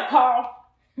going to accept, Carl?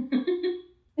 What are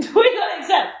you going to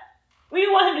accept? What do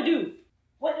you want him to do?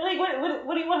 What do you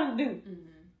want him to do?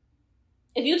 Mm-hmm.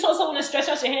 If you told someone to stretch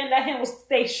out your hand, that hand will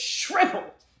stay shriveled.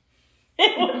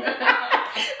 It would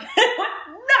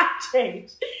not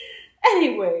change.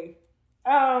 Anyway,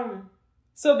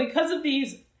 so because of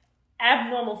these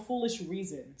abnormal, foolish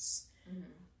reasons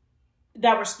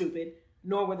that were stupid,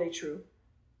 nor were they true,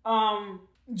 John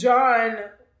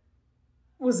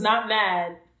was not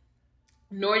mad,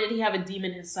 nor did he have a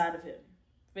demon inside of him.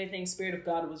 If anything, Spirit of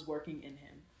God was working in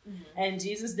him. Mm-hmm. And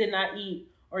Jesus did not eat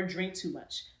or drink too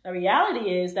much. The reality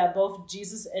is that both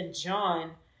Jesus and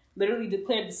John literally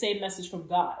declared the same message from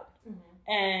God.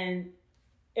 Mm-hmm. And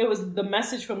it was the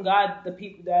message from God the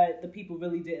people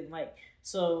really didn't like.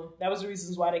 So that was the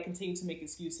reasons why they continued to make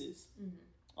excuses. Mm-hmm.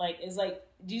 Like, it's like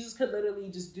Jesus could literally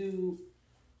just do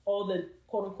all the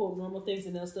quote unquote normal things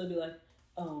and they'll still be like,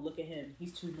 oh, look at him.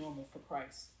 He's too normal for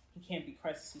Christ. He can't be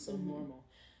Christ. He's so normal.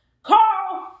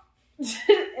 Carl!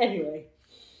 Anyway.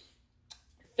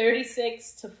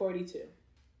 36 to 42.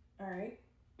 All right.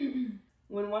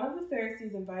 When one of the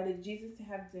Pharisees invited Jesus to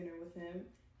have dinner with him,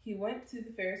 he went to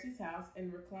the Pharisee's house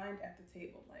and reclined at the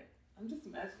table. Like, I'm just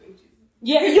imagining Jesus.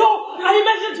 Yeah, yo,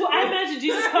 I imagine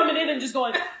Jesus coming in and just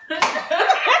going.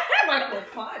 Like,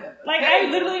 recline at the like table. I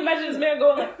literally imagine this man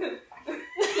going like. When I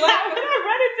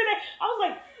read it today, I was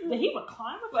like, did he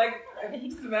recline? Like, I'm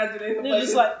just imagining him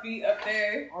just like feet up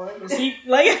there. All right, was he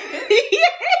like?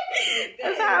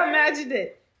 That's how I imagined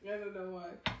it. I don't know why.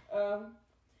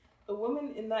 A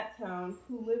woman in that town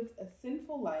who lived a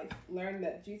sinful life learned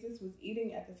that Jesus was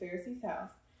eating at the Pharisee's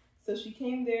house, so she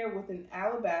came there with an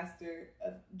alabaster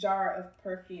jar of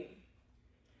perfume.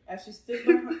 As she stood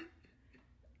behind,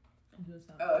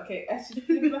 As she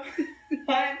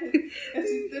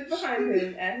stood behind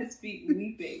him at his feet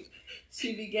weeping,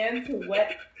 she began to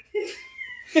wet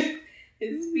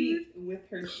his feet with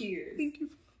her tears.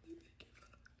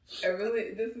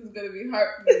 This is going to be hard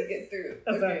for me to get through.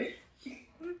 That's Okay.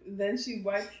 Then she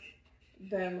wiped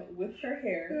them with her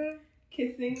hair,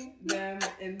 kissing them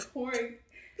and poured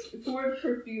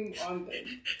perfume on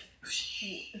them.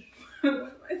 What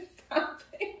am I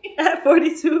stopping? At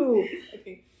 42.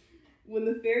 Okay. When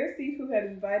the Pharisee who had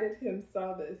invited him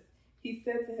saw this, he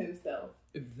said to himself,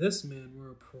 If this man were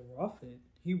a prophet,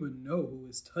 he would know who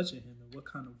is touching him and what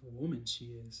kind of woman she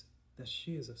is, that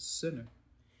she is a sinner.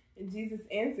 and Jesus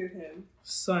answered him,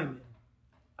 Simon,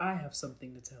 I have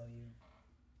something to tell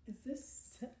you. Is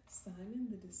this Simon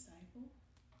the disciple?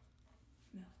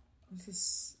 No. This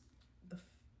is the...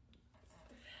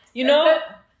 You know,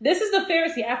 this is the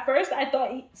Pharisee. At first, I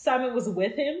thought Simon was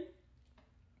with him.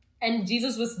 And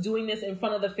Jesus was doing this in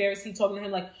front of the Pharisee, talking to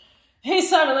him like, hey,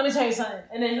 Simon, let me tell you something.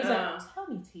 And then he's like, tell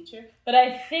me, teacher. But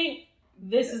I think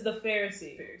this is the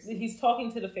Pharisee. He's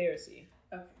talking to the Pharisee.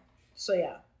 Okay. So,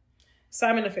 yeah.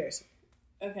 Simon the Pharisee.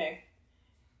 Okay.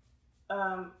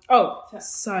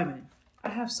 Simon, I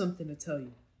have something to tell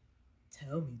you.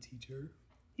 Tell me, teacher.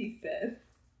 He said.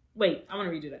 Wait, I want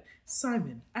to redo that.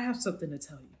 Simon, I have something to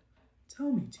tell you.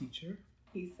 Tell me, teacher.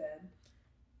 He said.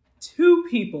 2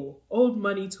 people owed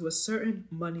money to a certain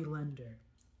money lender.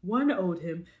 One owed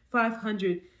him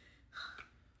 500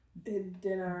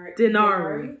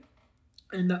 denarii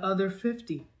and the other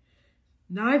 50.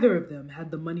 Neither of them had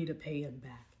the money to pay him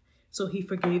back, so he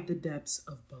forgave the debts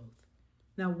of both.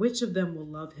 Now, which of them will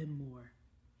love him more?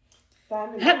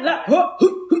 Simon. That that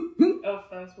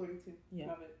was 42.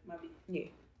 Yeah. My B.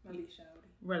 Yeah. My B,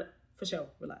 shouty. For sure.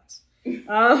 Relax.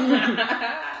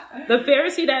 The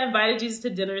Pharisee that invited Jesus to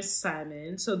dinner is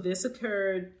Simon. So this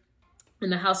occurred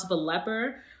in the house of a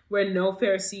leper where no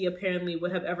Pharisee apparently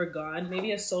would have ever gone.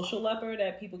 Maybe a social leper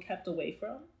that people kept away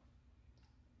from.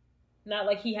 Not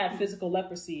like he had physical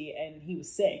leprosy and he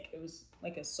was sick. It was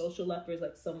like a social leper is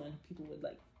like someone people would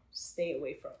like stay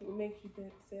away from. What makes you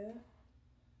say that?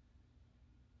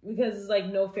 Because it's like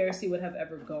no Pharisee would have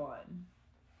ever gone.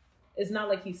 It's not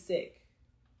like he's sick.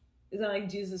 It's not like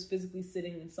Jesus physically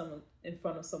sitting in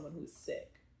front of someone who's sick.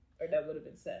 Or that would have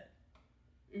been said.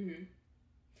 Mm-hmm.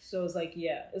 So it's like,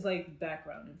 yeah, it's like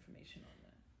background information on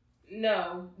that.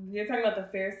 No, you're talking about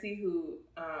the Pharisee who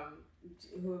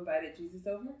invited Jesus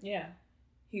over? Yeah.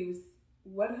 He was,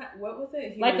 what was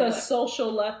it? He Like was a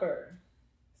social leper.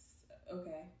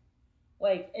 Okay.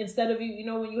 Like, instead of you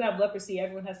know, when you have leprosy,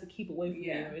 everyone has to keep away from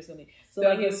you or something. So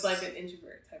like, he was like an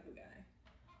introvert type of guy.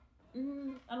 I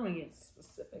don't want to get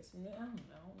specifics. I don't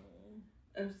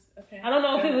know. Okay. I don't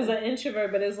know if it was an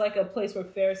introvert, but it's like a place where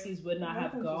Pharisees would not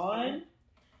have gone.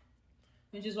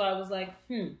 Which is why I was like,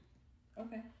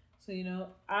 Okay. So, you know,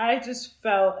 I just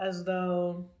felt as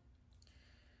though...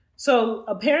 So,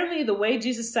 apparently the way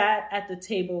Jesus sat at the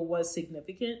table was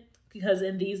significant. Because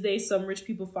in these days, some rich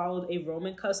people followed a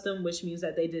Roman custom, which means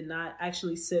that they did not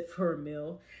actually sit for a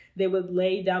meal. They would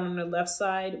lay down on their left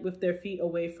side with their feet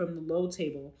away from the low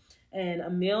table. And a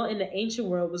meal in the ancient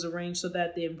world was arranged so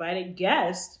that the invited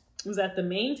guest was at the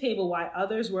main table while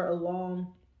others were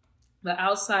along the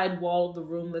outside wall of the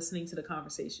room listening to the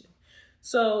conversation.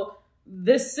 So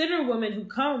this sinner woman who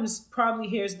comes probably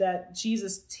hears that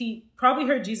probably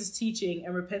heard Jesus teaching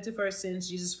and repented for her sins.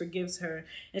 Jesus forgives her.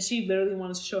 And she literally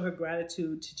wanted to show her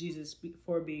gratitude to Jesus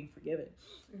for being forgiven.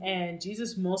 Mm-hmm. And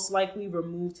Jesus most likely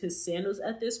removed his sandals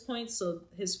at this point. So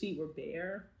his feet were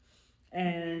bare.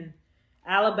 And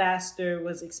alabaster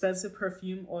was expensive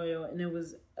perfume oil, and it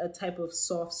was a type of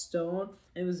soft stone.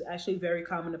 It was actually very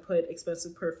common to put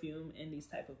expensive perfume in these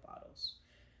type of bottles.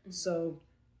 Mm-hmm. So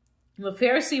the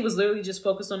Pharisee was literally just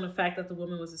focused on the fact that the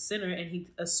woman was a sinner, and he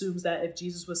assumes that if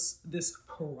Jesus was this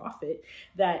prophet,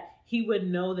 that he would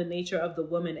know the nature of the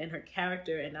woman and her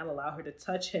character and not allow her to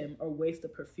touch him or waste the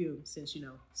perfume, since, you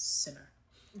know, sinner.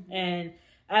 Mm-hmm. And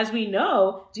as we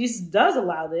know, Jesus does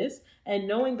allow this. And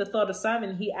knowing the thought of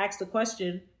Simon, he asked a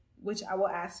question, which I will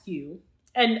ask you.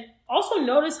 And also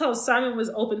notice how Simon was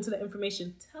open to the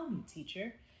information. Tell me,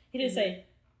 teacher. He didn't say,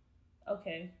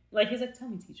 okay. Like, he's like, tell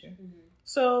me, teacher. Mm-hmm.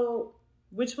 So,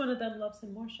 which one of them loves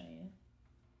him more, Cheyenne?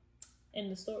 In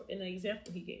the story, in the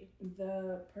example he gave.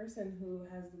 The person who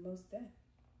has the most debt.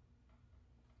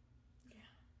 Yeah.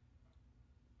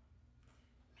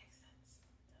 Makes sense.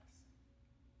 It does.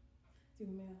 Do you want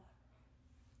me to elaborate?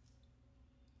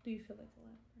 Do you feel like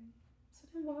elaborating? So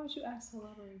then why would you ask to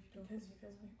elaborate if you don't? Because you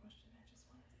guys made a question, I just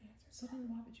wanted to answer. So then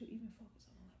why would you even focus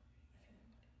on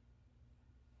elaborating?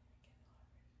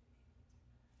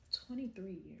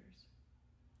 23 years.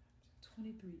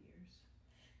 23 years.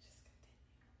 Just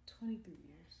continue. 23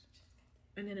 years.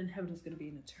 And then in heaven it's going to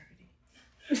be an eternity.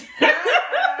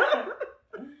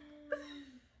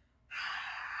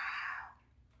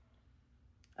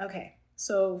 Okay,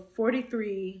 so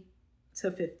 43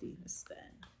 to 50 is the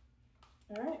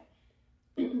end. All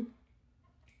right.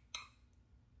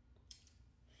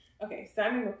 Okay,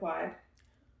 Simon replied,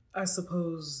 I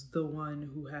suppose the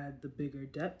one who had the bigger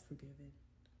debt forgiven.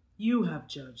 You have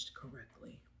judged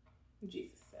correctly.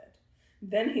 Jesus said.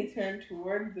 Then he turned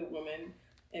toward the woman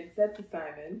and said to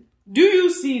Simon, Do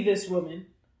you see this woman?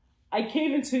 I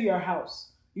came into your house.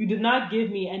 You did not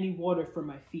give me any water for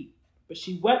my feet, but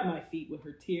she wet my feet with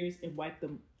her tears and wiped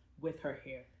them with her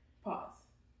hair. Pause.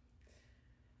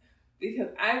 Because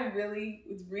I really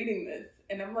was reading this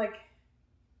and I'm like,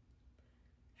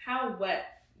 how wet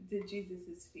did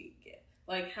Jesus' feet get?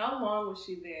 Like, how long was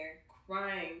she there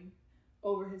crying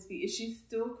over his feet? Is she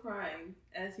still crying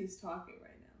as he's talking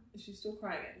right now? Is she still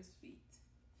crying at his feet?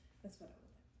 That's what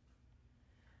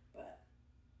I would like.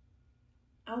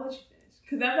 But I'll let you finish.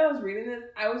 Because as I was reading this,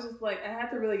 I was just like, I had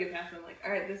to really get past it. I'm like,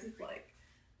 all right, this is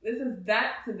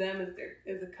that to them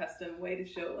is a custom way to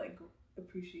show like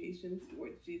appreciation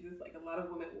towards Jesus. Like a lot of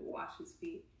women will wash his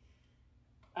feet.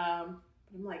 But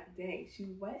I'm like, dang, she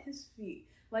wet his feet.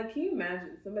 Like, can you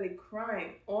imagine somebody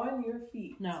crying on your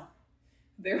feet? No.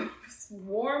 There was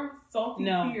warm, salty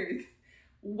No. tears.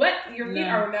 Wet, your feet No.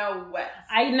 are now wet.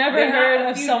 I never They're not heard a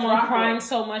of few someone droplets. crying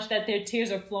so much that their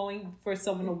tears are flowing for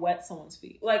someone to wet someone's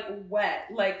feet. Like wet,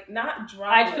 like not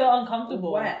dry. I'd feel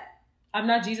uncomfortable. Wet. I'm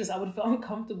not Jesus. I would feel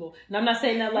uncomfortable. And I'm not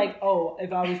saying that like, oh,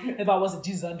 if I wasn't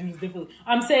Jesus, I'd do this differently.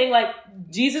 I'm saying like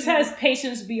Jesus has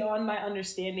patience beyond my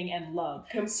understanding and love.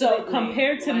 So Completely.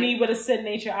 compared to me Like- with a sin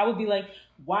nature, I would be like,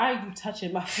 why are you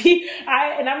touching my feet?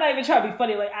 And I'm not even trying to be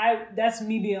funny. Like that's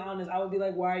me being honest. I would be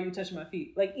like, why are you touching my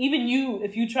feet? Like even you,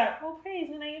 if you try, oh praise,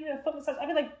 and I give you a foot massage, I'd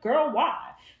be like, girl, why?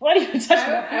 Why do you touch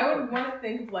my feet? I would want to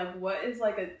think of like what is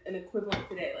like an equivalent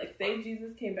today. Like say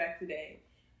Jesus came back today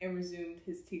and resumed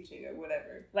his teaching or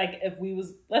whatever. Like if we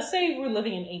was, let's say we're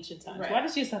living in ancient times. Right. Why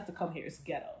does Jesus have to come here? It's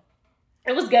ghetto.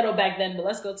 It was ghetto back then, but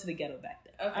let's go to the ghetto back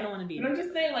then. Okay. I don't want to be. But I'm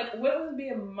just saying, like, what would be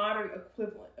a modern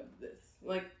equivalent of this?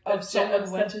 Like Of someone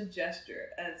such a gesture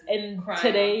as in crying on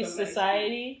today's somebody's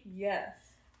society. feet. Yes.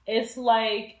 It's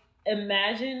like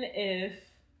imagine if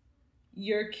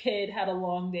your kid had a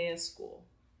long day at school.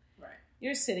 Right.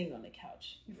 You're sitting on the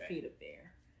couch, your Right. feet are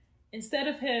bare. Instead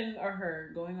of him or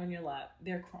her going on your lap,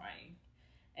 they're crying.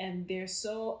 And they're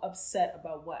so upset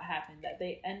about what happened that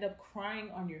they end up crying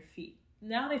on your feet.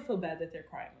 Now they feel bad that they're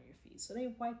crying on your feet, so they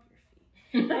wipe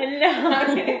your feet. And now,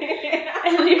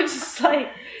 and you're just like,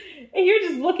 and you're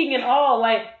just looking in awe,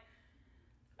 like,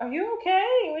 are you okay?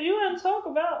 What do you want to talk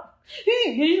about?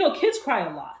 You know, kids cry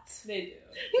a lot. They do.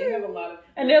 They have a lot of.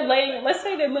 And they're laying, let's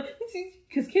say they're,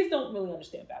 because kids don't really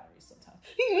understand boundaries sometimes.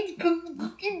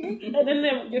 And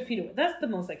then your feet are wet. That's the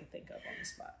most I can think of on the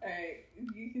spot. All right,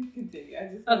 you can continue.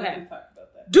 I just Okay. wanted to talk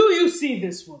about that. Do you see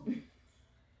this woman?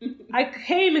 I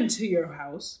came into your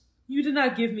house. You did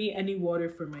not give me any water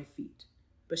for my feet,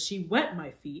 but she wet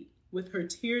my feet with her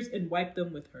tears and wiped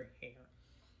them with her hair.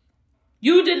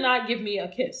 You did not give me a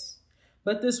kiss,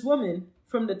 but this woman,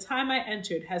 from the time I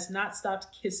entered, has not stopped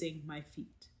kissing my feet.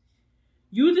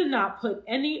 You did not put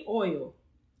oil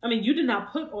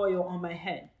on my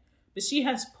head, but she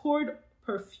has poured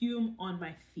perfume on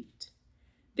my feet.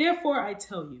 Therefore, I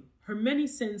tell you, her many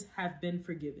sins have been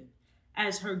forgiven,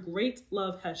 as her great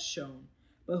love has shown.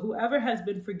 But whoever has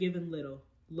been forgiven little,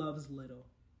 loves little.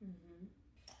 Mm-hmm.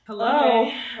 Hello?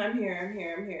 Okay, I'm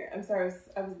here. I'm sorry,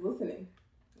 I was listening.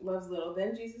 Loves little.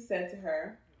 Then Jesus said to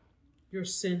her, Your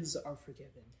sins are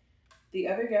forgiven. the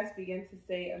other guests began to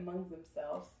say among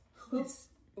themselves, Oh,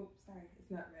 sorry,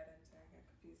 it's not red. I'm sorry, I got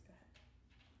confused. Go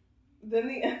ahead. Then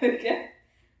the other guests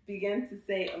began to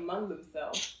say among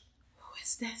themselves, Who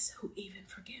is this who even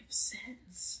forgives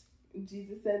sins?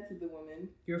 Jesus said to the woman,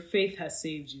 Your faith has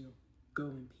saved you. Go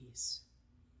in peace.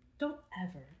 Don't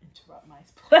ever interrupt my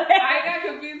play. I got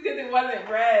confused because it wasn't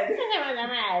red.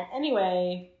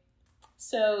 Anyway,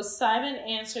 so Simon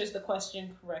answers the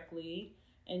question correctly,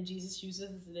 and Jesus uses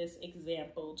this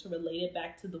example to relate it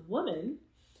back to the woman.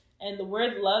 And the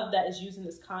word love that is used in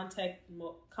this context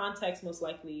most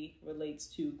likely relates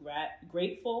to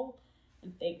grateful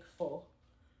and thankful.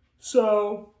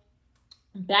 So,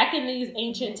 back in these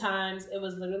ancient times, it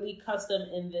was literally custom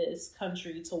in this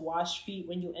country to wash feet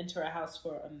when you enter a house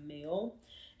for a meal.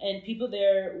 And people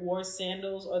there wore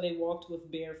sandals or they walked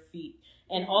with bare feet.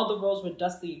 And all the roads were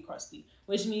dusty and crusty,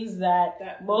 which means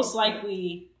that most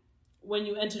likely when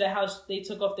you entered a house, they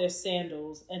took off their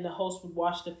sandals and the host would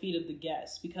wash the feet of the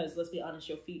guests because, let's be honest,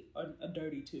 your feet are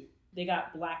dirty too. They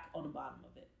got black on the bottom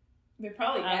of it. They're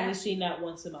probably I only ashy. seen that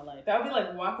once in my life. That would be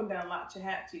like walking down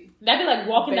Lochahatchee. That'd be like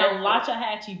walking down Barefoot.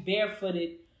 Lochahatchee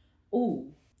barefooted.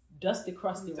 Ooh, dusty,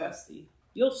 crusty, rusty.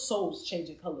 your soul's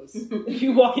changing colors if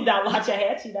you're walking down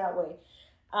Waxahachie that way.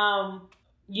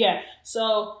 Yeah.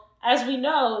 So as we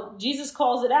know, Jesus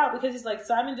calls it out because he's like,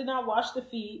 Simon did not wash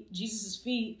Jesus'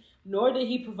 feet, nor did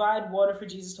he provide water for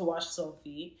Jesus to wash his own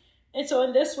feet. And so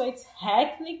in this way,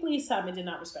 technically, Simon did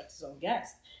not respect his own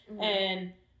guest. Mm-hmm.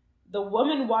 And the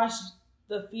woman washed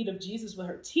the feet of Jesus with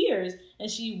her tears, and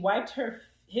she wiped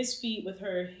his feet with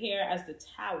her hair as the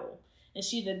towel. And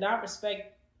she did not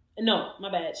respect, no,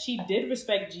 my bad. She did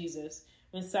respect Jesus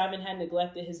when Simon had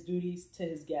neglected his duties to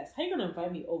his guests. How you going to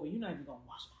invite me over? You're not even going to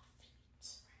wash my feet.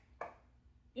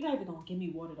 You're not even going to give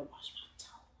me water to wash my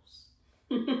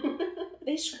toes.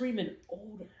 They screaming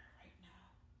older right now.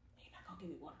 You're not going to give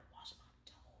me water to wash my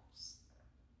toes.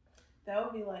 That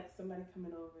would be like somebody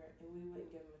coming over and we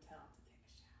wouldn't give them a towel to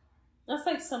take a shower. That's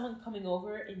like someone coming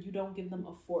over and you don't give them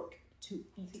a fork to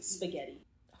eat spaghetti.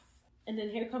 And then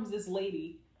here comes this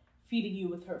lady feeding you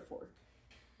with her fork.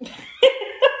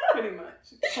 Pretty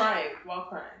much. Crying while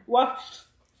crying.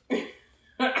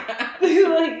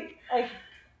 like,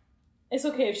 it's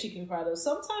okay if she can cry though.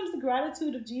 Sometimes the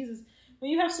gratitude of Jesus,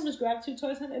 when you have so much gratitude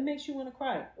towards him, it makes you want to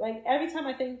cry. Like every time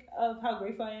I think of how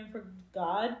grateful I am for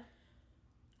God,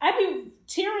 I'd be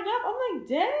tearing up. I'm like,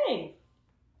 dang.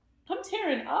 I'm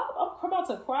tearing up. I'm about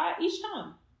to cry each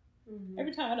time. Mm-hmm.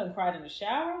 Every time I done cried in the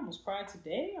shower, I almost cried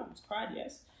today, I almost cried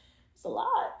yes. It's a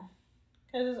lot.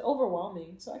 Because it's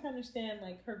overwhelming. So I can understand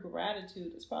like her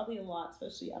gratitude is probably a lot,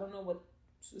 especially I don't know what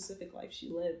specific life she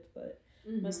lived, but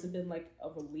it must have been like a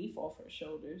relief off her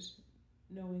shoulders,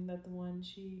 knowing that the one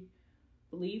she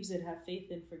believes in, have faith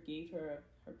in, forgave her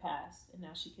past, and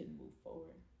now she can move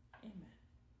forward. Amen.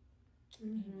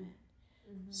 Mm-hmm. Amen.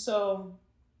 Mm-hmm. So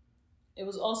it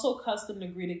was also custom to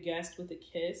greet a guest with a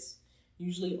kiss,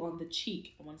 usually on the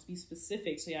cheek. I want to be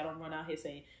specific so y'all don't run out here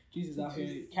saying Jesus out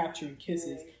here capturing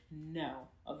kisses. No,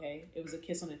 okay? It was a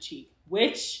kiss on the cheek,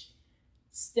 which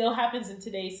still happens in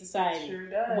today's society. It sure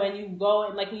does. When you go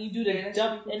and like when you do the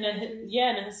in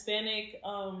the Hispanic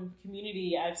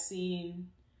community, I've seen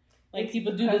like it's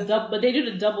people do the double, but they do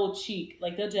the double cheek.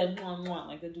 Like they'll just one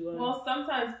like they do. Well,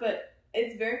 sometimes, but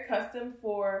it's very custom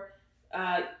for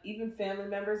even family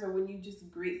members or when you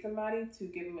just greet somebody to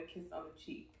give them a kiss on the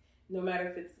cheek. No matter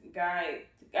if it's guy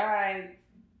to guy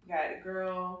to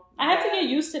girl. I had to get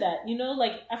used to that. You know,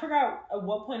 like, I forgot at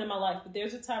what point in my life, but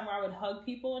there's a time where I would hug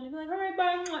people and they'd be like, all right,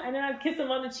 bye. And then I'd kiss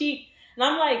them on the cheek. And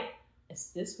I'm like,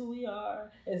 is this who we are?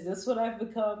 Is this what I've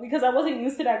become? Because I wasn't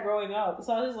used to that growing up.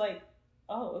 So I was like,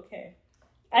 oh, okay.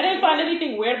 I didn't find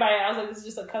anything weird by it. I was like, this is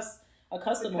just a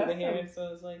custom over here. So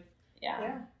it was like,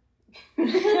 yeah.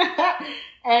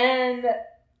 And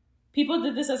people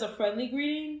did this as a friendly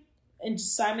greeting. And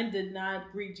Simon did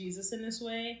not greet Jesus in this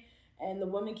way. And the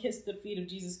woman kissed the feet of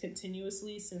Jesus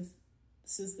continuously since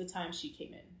the time she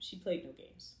came in. She played no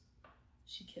games.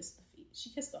 She kissed the feet. She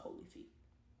kissed the holy feet.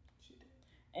 She did.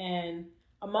 And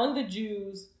among the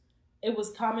Jews, it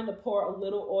was common to pour a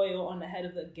little oil on the head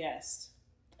of the guest.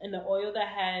 And the oil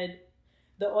that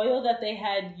they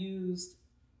had used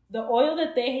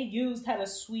had a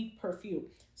sweet perfume.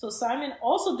 So Simon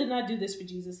also did not do this for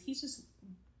Jesus. He's just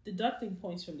deducting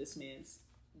points from this man's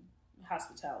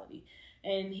hospitality.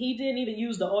 And he didn't even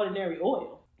use the ordinary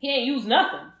oil. He ain't used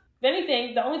nothing. If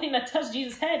anything, the only thing that touched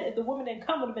Jesus' head, if the woman didn't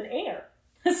come, would have been air.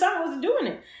 Simon wasn't doing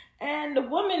it. And the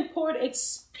woman poured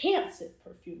expansive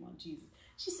perfume on Jesus.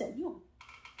 She said,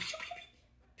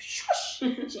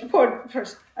 she poured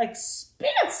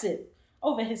expansive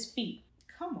over his feet.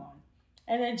 Come on.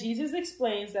 And then Jesus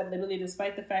explains that literally,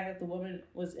 despite the fact that the woman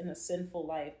was in a sinful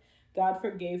life, God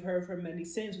forgave her for many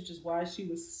sins, which is why she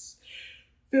was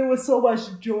filled with so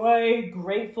much joy,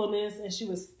 gratefulness, and she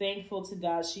was thankful to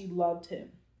God. She loved him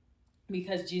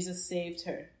because Jesus saved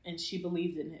her and she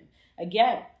believed in him.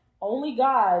 Again, only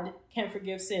God can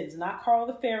forgive sins, not Carl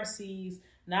the Pharisees,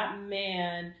 not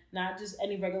man, not just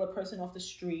any regular person off the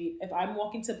street. If I'm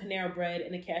walking to Panera Bread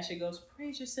and the cashier goes,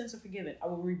 praise your sins are forgiven, I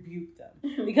will rebuke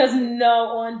them because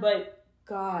no one but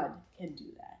God can do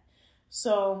that.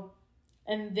 So,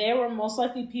 and there were most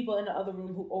likely people in the other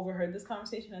room who overheard this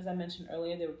conversation. As I mentioned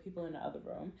earlier, there were people in the other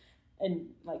room and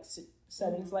like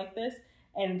settings like this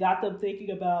and got them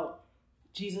thinking about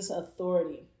Jesus'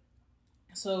 authority.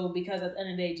 So because at the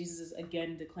end of the day, Jesus is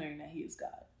again declaring that he is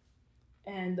God.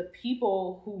 And the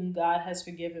people whom God has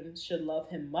forgiven should love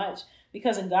him much.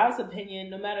 Because in God's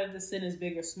opinion, no matter if the sin is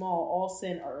big or small, all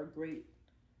sin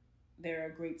they're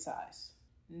a great size.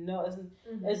 No,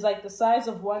 it's like the size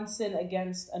of one sin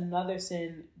against another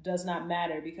sin does not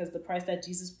matter because the price that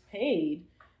Jesus paid,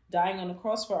 dying on the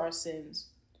cross for our sins,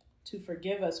 to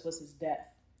forgive us was his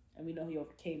death. And we know he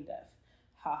overcame death.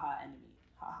 Ha ha, enemy.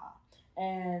 Ha ha.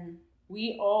 And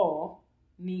we all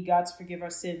need God to forgive our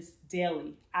sins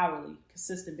daily, hourly,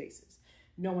 consistent basis.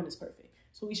 No one is perfect.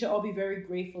 So we should all be very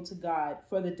grateful to God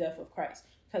for the death of Christ.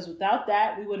 Because without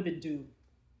that, we would have been doomed.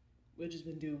 We've just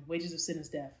been doomed. Wages of sin is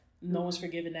death. No one's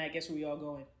forgiven that. Guess where we all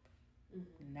going?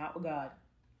 Not with God.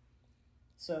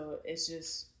 So it's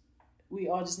just, we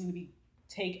all just need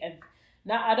to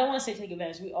I don't want to say take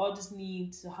advantage. We all just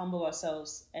need to humble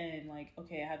ourselves and like,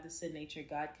 okay, I have this sin nature.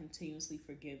 God continuously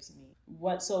forgives me.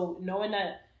 So knowing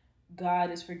that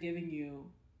God is forgiving you,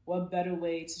 what better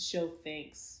way to show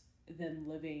thanks than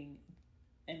living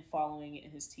and following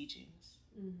in his teachings?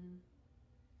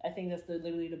 I think that's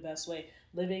literally the best way.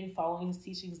 Living, following his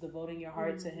teachings, devoting your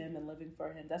heart to him and living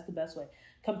for him. That's the best way.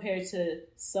 Compared to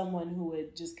someone who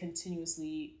would just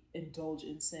continuously indulge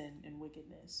in sin and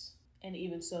wickedness. And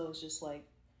even so, it's just like,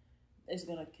 it's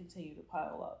going to continue to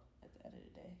pile up at the end of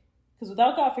the day. Because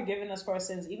without God forgiving us for our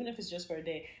sins, even if it's just for a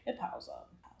day, it piles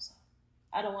up.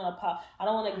 I don't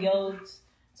want to go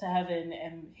to heaven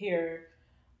and hear,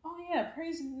 oh yeah,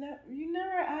 praise, you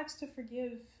never asked to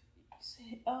forgive,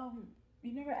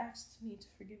 you never asked me to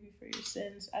forgive you for your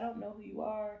sins. I don't know who you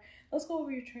are. Let's go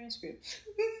over your transcript.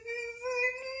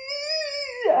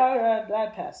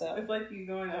 I'd pass out. It's like you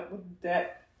going up with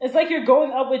debt. It's like you're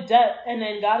going up with debt, and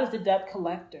then God is the debt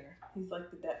collector. He's like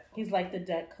the debt. He's like the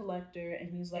debt collector, and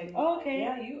he's like, okay,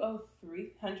 yeah, you owe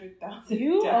 $300,000.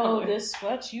 You owe this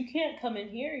much. You can't come in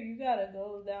here. You gotta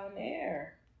go down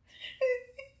there.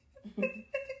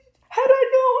 Had I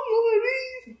known,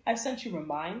 Lord, I sent you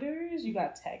reminders. You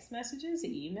got text messages,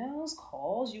 emails,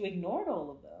 calls. You ignored all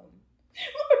of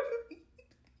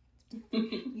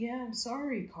them. Yeah, I'm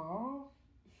sorry, Carl.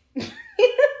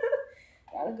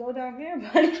 Gotta go down there,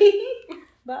 buddy.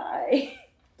 Bye.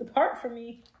 Depart from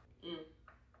me.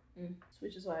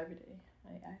 Which is why every day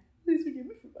I please forgive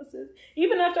me for my sins.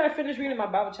 Even after I finish reading my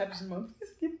Bible chapters a month, please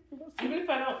forgive me for my sins. Even if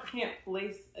I can't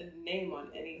place a name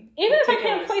on any. Even if I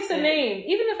can't place a name,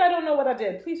 even if I don't know what I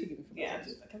did, please forgive me for my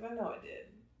sins. Because I know I did.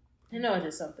 I know I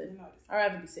did something. I'd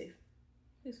rather be safe.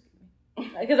 Please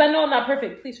forgive me. Because I know I'm not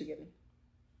perfect. Please forgive me.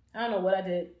 I don't know what I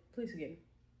did. Please forgive me.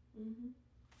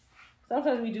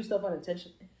 Sometimes we do stuff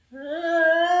unintentionally. You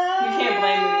can't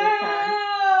blame me this time.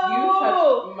 You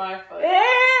touched my foot.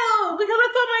 Ew! Because I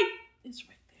thought it's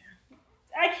right there.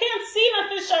 I can't see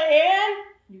nothing, Cheyenne.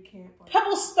 You can't blame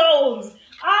Pebble stones.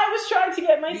 I was trying to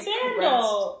get my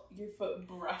sandal. Your foot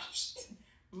brushed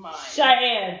mine.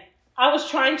 Cheyenne, I was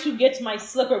trying to get to my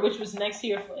slipper, which was next to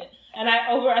your foot, and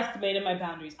I overestimated my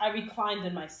boundaries. I reclined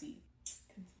in my seat.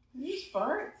 You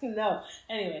fart? No.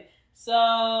 Anyway,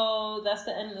 so that's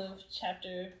the end of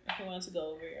chapter. If you want to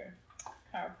go over your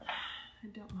PowerPoint. I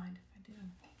don't mind if I do.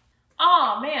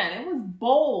 Oh man, it was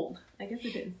bold. I guess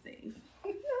it didn't save.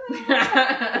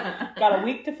 Got a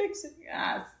week to fix it.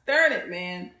 Yeah, start it,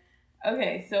 man.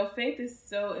 Okay, so faith is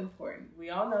so important.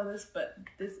 We all know this, but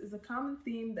this is a common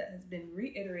theme that has been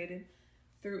reiterated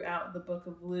throughout the book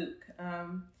of Luke.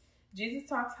 Jesus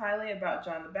talks highly about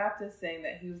John the Baptist, saying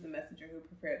that he was the messenger who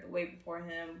prepared the way before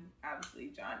him.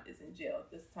 Obviously, John is in jail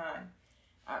at this time.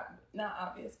 Not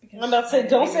obvious because I'm about to say,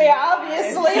 don't say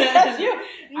obviously. That's you.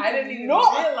 I didn't even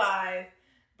realize,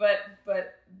 but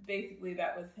basically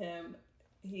that was him.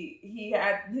 He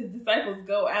had his disciples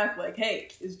go ask like, "Hey,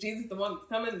 is Jesus the one that's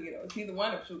coming? Is he the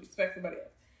one, or should we expect somebody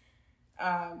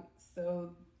else?"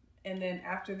 And then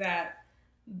after that,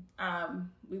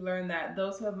 we learn that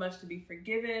those who have much to be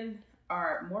forgiven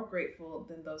are more grateful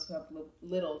than those who have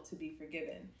little to be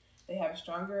forgiven. They have a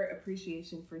stronger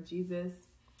appreciation for Jesus.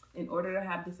 In order to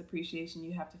have this appreciation,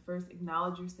 you have to first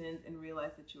acknowledge your sins and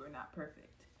realize that you are not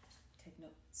perfect. Take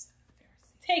notes,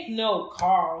 Pharisees. Take note,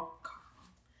 Carl.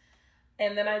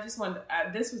 And then I just wanted to,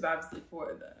 this was obviously for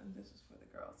the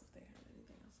girls, if they had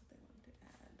anything else that they wanted to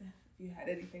add. If you had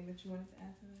anything that you wanted to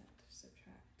add to that, to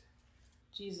subtract.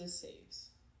 Jesus saves.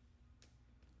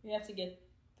 You have to get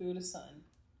through the Son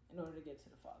in order to get to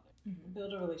the Father. Mm-hmm.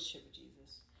 Build a relationship with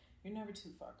Jesus. You're never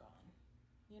too far gone.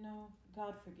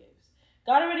 God forgives.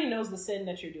 God already knows the sin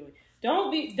that you're doing.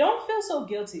 Don't feel so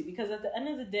guilty, because at the end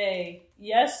of the day,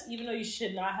 yes, even though you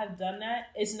should not have done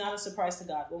that, it's not a surprise to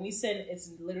God. When we sin,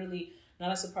 it's literally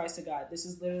not a surprise to God. This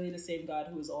is literally the same God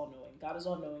who is all-knowing. God is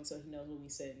all-knowing, so he knows when we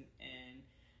sin, and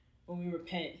when we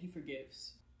repent, he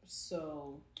forgives.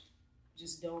 So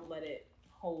just don't let it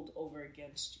hold over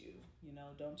against you.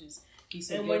 Don't just be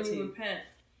so guilty. And when you repent,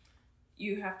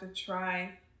 you have to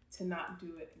try to not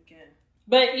do it again.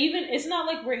 But even, it's not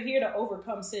like we're here to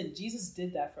overcome sin. Jesus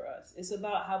did that for us. It's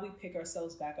about how we pick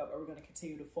ourselves back up. Are we going to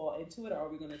continue to fall into it, or are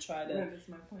we going to try to... That's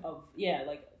my point.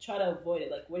 Try to avoid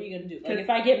it. Like, what are you going to do? Like, if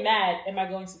I get mad, am I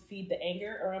going to feed the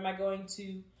anger, or am I going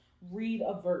to read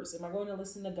a verse? Am I going to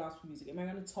listen to gospel music? Am I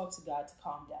going to talk to God to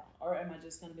calm down? Or am I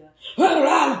just going to be like,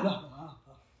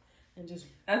 and just...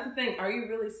 That's the thing. Are you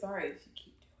really sorry if you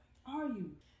keep doing? Are you?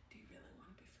 Do you really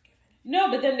want to be forgiven? No,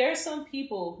 but then there's some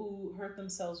people who hurt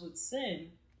themselves with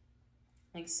sin.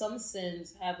 Like, some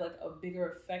sins have, like, a bigger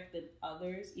effect than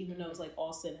others, even though it's like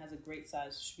all sin has a great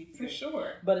size. Should be For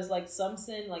sure. But it's like some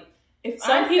sin, like, if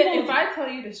some people... if I tell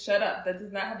you to shut up, that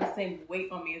does not have the same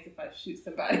weight on me as if I shoot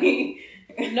somebody.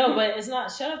 No, but it's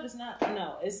not, shut up, it's not,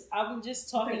 no. I'm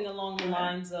just talking along the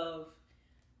lines of,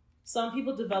 some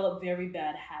people develop very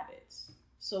bad habits.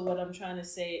 So what I'm trying to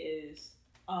say is,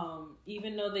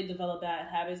 even though they develop bad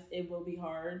habits, it will be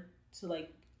hard to,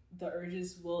 like, the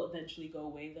urges will eventually go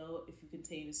away, though, if you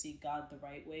continue to seek God the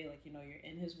right way. Like, you know, you're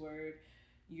in His Word,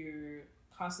 you're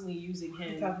constantly using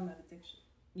Him. You're talking about addiction.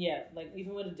 Yeah, like,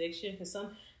 even with addiction, because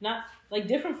not, like,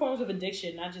 different forms of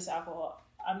addiction, not just alcohol.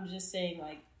 I'm just saying,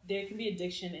 like, there can be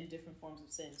addiction in different forms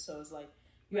of sin. So it's like,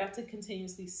 you have to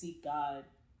continuously seek God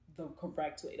the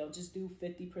correct way. Don't just do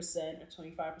 50% or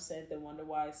 25%, then wonder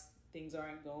why things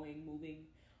aren't moving,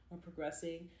 or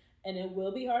progressing. And it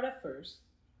will be hard at first.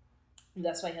 And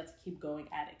that's why you have to keep going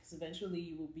at it, because eventually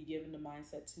you will be given the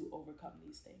mindset to overcome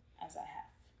these things, as I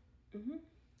have. Mm-hmm.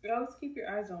 You always keep your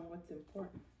eyes on what's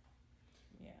important.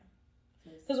 Yeah.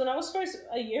 Because when I was first,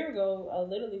 a year ago, I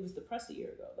literally was depressed a year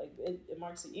ago. Like, it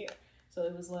marks a year. So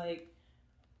it was like,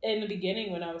 in the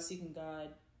beginning when I was seeking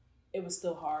God, it was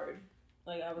still hard.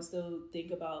 Like, I would still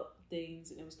think about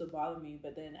things and it would still bother me.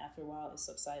 But then after a while, it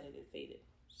subsided, it faded.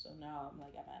 So now I'm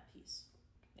like, I'm at peace.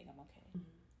 I think I'm okay.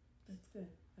 Mm-hmm. That's good.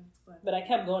 But I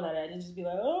kept going at it. I didn't just be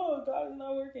like, oh, God is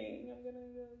not working. I'm going to...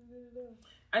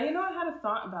 And you know, I had a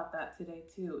thought about that today,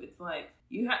 too. It's like,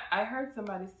 I heard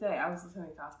somebody say, I was listening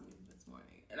to gospel music this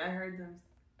morning, and I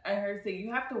heard say,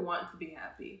 you have to want to be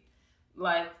happy.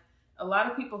 Like, a lot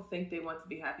of people think they want to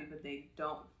be happy, but they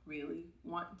don't really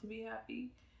want to be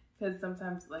happy. Because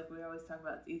sometimes, like we always talk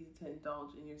about, it's easy to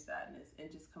indulge in your sadness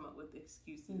and just come up with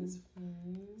excuses.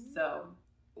 Mm-hmm. So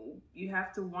you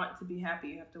have to want to be happy.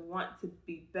 You have to want to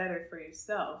be better for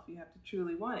yourself. You have to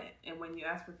truly want it. And when you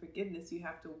ask for forgiveness, you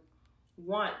have to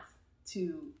want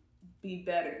to be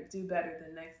better, do better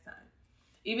the next time.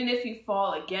 Even if you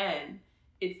fall again,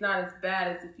 it's not as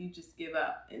bad as if you just give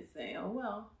up and say, oh,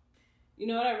 well. You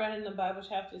know what I read in the Bible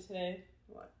chapter today?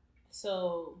 What?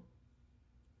 So,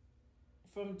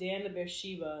 from Dan to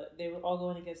Beersheba, they were all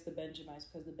going against the Benjamites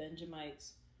because the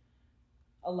Benjamites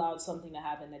allowed something to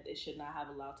happen that they should not have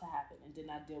allowed to happen and did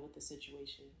not deal with the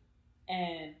situation.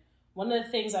 And one of the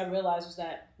things I realized was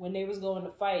that when they was going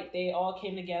to fight, they all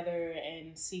came together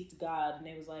and seeked God. And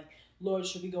they was like, Lord,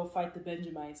 should we go fight the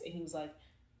Benjamites? And he was like,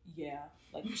 yeah,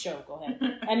 like, sure, go ahead.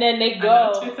 And then they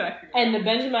go, and the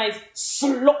Benjamites,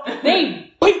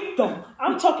 they beat them.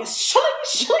 I'm talking,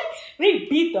 they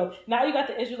beat them. Now you got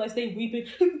the Israelites, they weeping.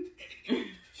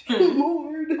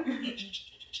 Lord,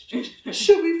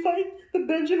 should we fight the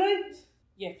Benjamites?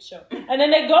 Yeah, for sure. And then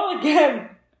they go again.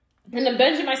 And the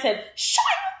Benjamites said, shut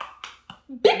up!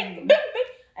 Bing, bing, bing.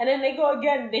 And then they go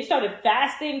again. They started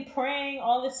fasting, praying,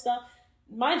 all this stuff.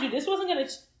 Mind you, this wasn't going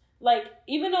to... Like,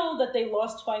 even though that they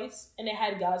lost twice and they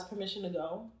had God's permission to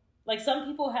go, like, some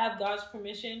people have God's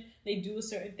permission, they do a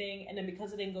certain thing, and then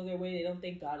because it didn't go their way, they don't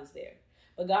think God is there.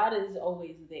 But God is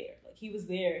always there. Like, he was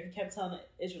there. He kept telling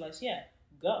the Israelites, yeah,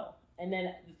 go. And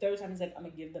then the third time, he's like, I'm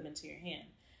going to give them into your hand.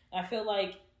 And I feel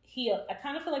like I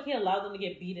kind of feel like he allowed them to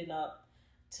get beaten up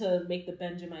to make the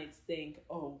Benjamites think,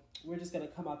 oh, we're just going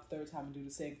to come out the third time and do the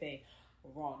same thing.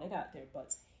 Wrong. They got their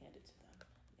butts handed to them.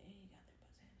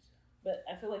 But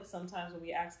I feel like sometimes when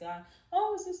we ask God,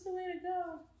 oh, is this the way to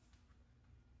go?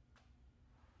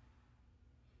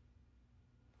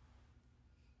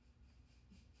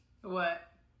 What?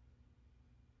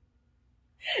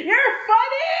 You're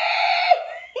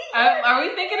funny! Are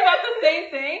we thinking about the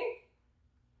same thing?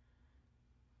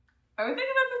 Are we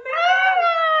thinking about the same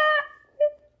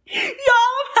thing?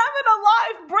 Y'all, I'm having a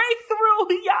live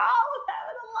breakthrough. Y'all, I'm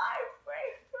having a live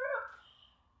breakthrough.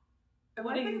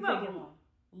 What are you thinking about?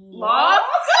 Lost?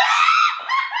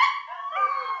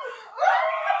 The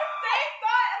same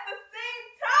thought at the same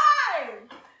time.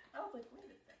 I was like,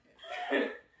 wait a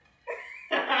second.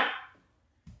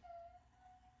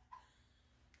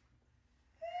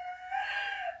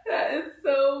 That is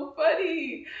so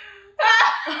funny.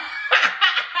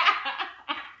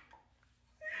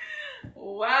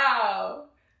 Wow.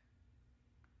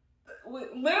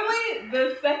 Literally,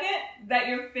 the second that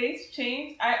your face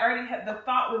changed, I already had, the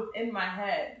thought was in my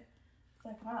head. It's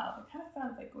like, wow, that kind of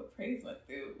sounds like what Praise went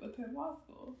through with her law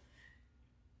school.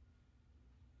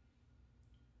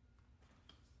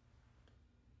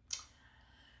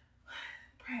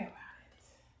 Pray away.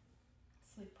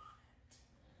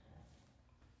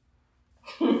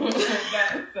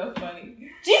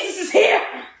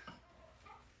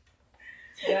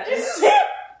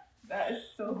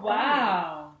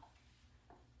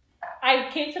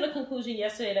 to the conclusion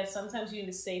yesterday that sometimes you need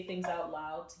to say things out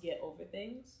loud to get over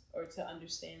things or to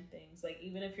understand things. Like,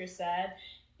 even if you're sad,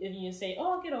 if you say,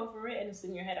 oh, I'll get over it, and it's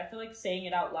in your head, I feel like saying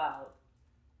it out loud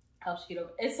helps you get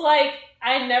over it. It's like,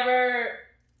 I never...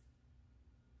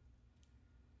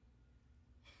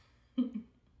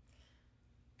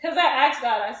 Because I asked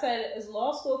God, I said, is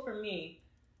law school for me?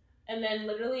 And then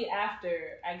literally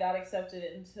after, I got accepted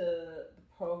into the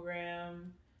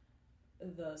program,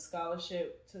 the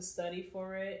scholarship to study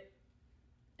for it.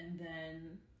 And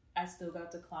then I still got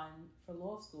declined for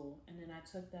law school. And then I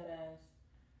took that as,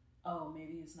 oh,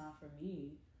 maybe it's not for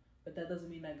me. But that doesn't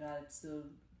mean that God still,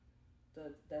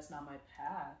 that's not my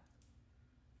path.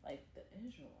 Like the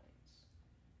Israelites.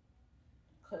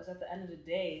 Because at the end of the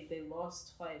day, they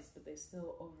lost twice, but they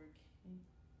still overcame.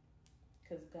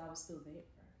 Because God was still there.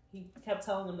 He kept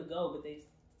telling them to go, but they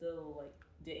still like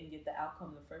didn't get the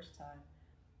outcome the first time.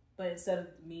 But instead of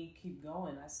me keep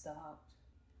going, I stopped.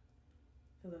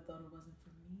 Because I thought it wasn't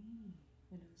for me.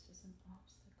 When it was just an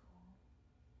obstacle.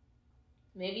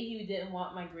 Maybe he didn't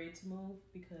want my grade to move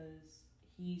because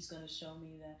he's going to show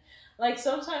me that. Like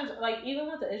sometimes, like even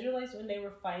with the Israelites, when they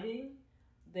were fighting,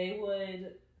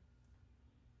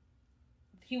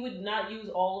 he would not use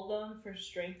all of them for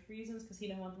strength reasons because he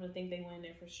didn't want them to think they went in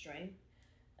there for strength.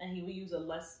 And he would use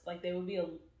there would be a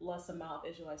less amount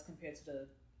of Israelites compared to the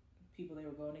people they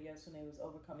were going against when they was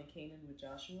overcoming Canaan with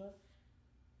Joshua.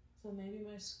 So maybe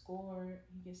my score,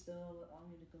 he can still allow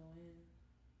me to go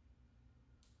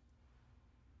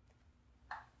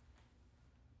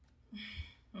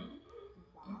in.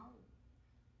 Wow.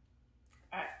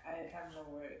 I have no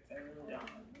words. I really don't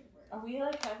have any words. Are we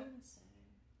like having the same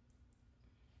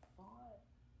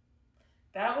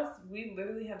thought? We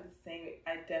literally have the same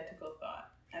identical thought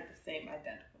at the same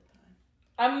identical time.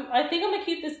 I think I'm gonna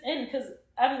keep this in because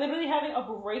I'm literally having a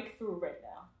breakthrough right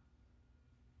now.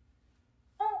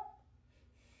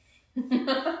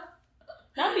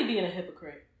 Not me being a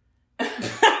hypocrite. No,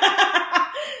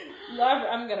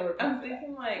 I'm gonna repent. I'm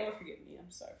thinking like, don't forgive me.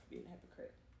 I'm sorry for being a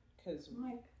hypocrite. Because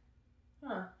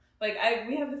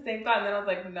we have the same thought, and then I was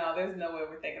like, no, there's no way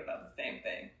we're thinking about the same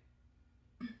thing.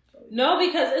 No,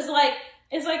 because it's like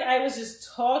I was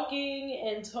just talking,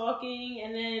 and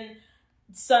then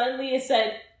suddenly it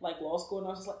said like law school, and I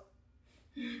was just like,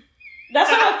 that's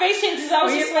why my face changed. I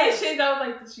was just like, changed. I was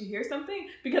like, did she hear something?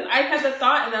 Because I had the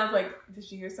thought, and I was like, did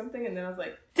she hear something? And then I was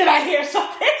like, did I hear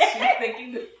something?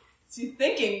 She's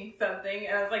thinking something,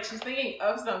 and I was like, she's thinking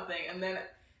of something, and then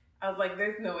I was like,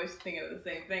 there's no way she's thinking of the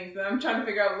same thing. So I'm trying to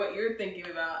figure out what you're thinking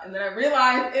about, and then I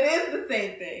realized it is the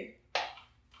same thing.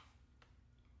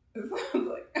 So I was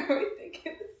like, are we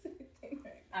thinking the same thing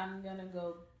right now? I'm gonna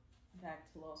go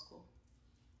back to law school.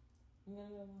 I'm gonna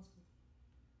go to law school.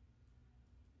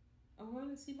 I'm going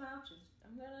to see my options.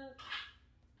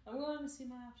 I'm going to see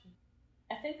my options.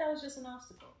 I think that was just an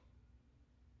obstacle.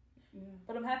 Yeah.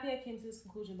 But I'm happy I came to this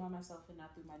conclusion by myself and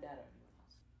not through my dad or anyone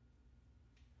else.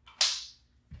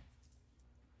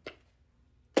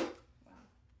 Wow.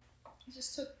 It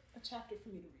just took a chapter for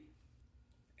me to read.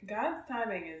 God's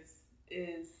timing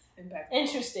is impeccable.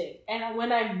 Interesting. And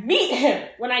when I meet him,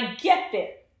 when I get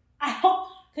there, I hope,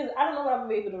 because I don't know what I'm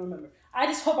going to be able to remember. I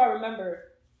just hope I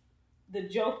remember the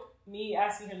joke, me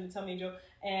asking him to tell me a joke,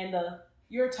 and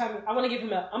your timing. I'm gonna give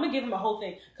him a whole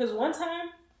thing. Because one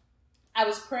time I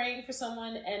was praying for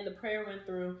someone and the prayer went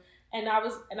through, and I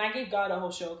gave God a whole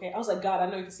show. Okay, I was like, God, I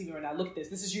know you can see me right now. Look at this.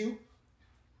 This is you.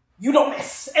 You don't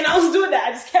miss. And I was doing that.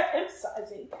 I just kept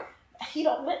emphasizing, he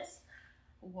don't miss.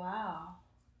 Wow.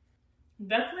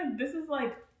 This is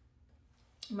like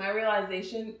my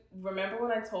realization. Remember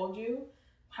when I told you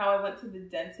how I went to the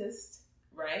dentist,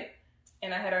 right?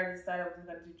 And I had already decided I was going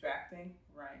to do drafting,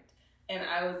 right? And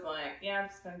I was like, yeah, I'm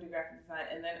just going to do graphic design.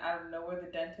 And then out of nowhere, the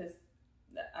dentist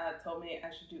told me I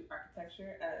should do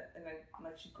architecture. And then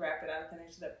like she grabbed it out of thin air.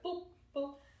 She said, boop,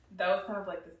 boop. That was kind of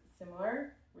like this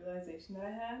similar realization that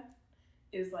I had.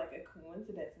 It was like a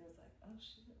coincidence. And it was like, oh,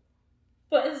 shit.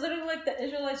 But it's literally like the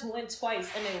Israelites went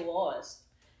twice and they lost,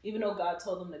 even though God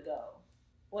told them to go.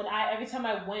 Every time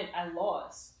I went, I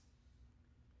lost,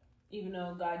 even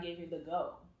though God gave me the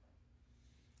go.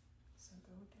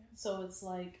 So it's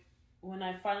like, when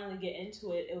I finally get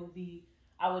into it,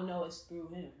 I would know it's through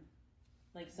him.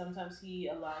 Like, sometimes he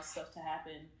allows stuff to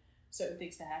happen, certain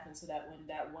things to happen, so that when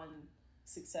that one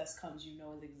success comes, you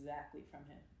know it's exactly from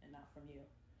him and not from you.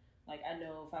 Like, I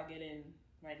know if I get in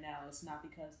right now, it's not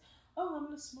because, oh,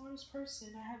 I'm the smartest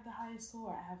person, I have the highest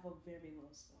score. I have a very low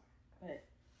score. But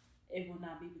it will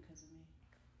not be because of me.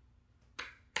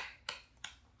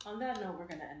 On that note, we're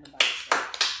going to end the Bible study.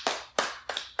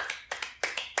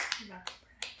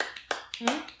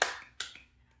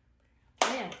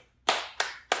 Man.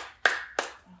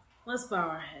 Let's bow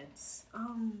our heads.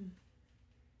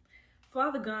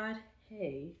 Father God,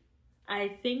 hey,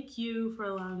 I thank you for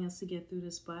allowing us to get through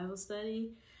this Bible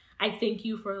study. I thank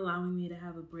you for allowing me to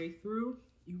have a breakthrough.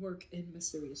 You work in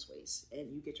mysterious ways,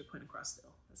 and you get your point across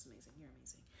still. That's amazing. You're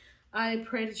amazing. I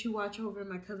pray that you watch over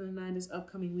my cousin and I this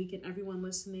upcoming week, and everyone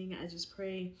listening. I just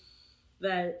pray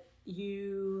that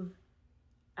you...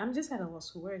 I'm just at a loss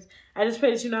for words. I just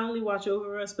pray that you not only watch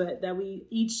over us, but that we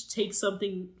each take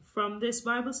something from this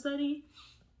Bible study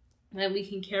that we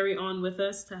can carry on with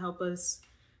us to help us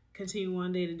continue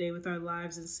on day to day with our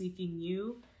lives and seeking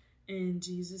you. In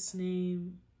Jesus'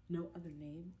 name, no other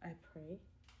name, I pray.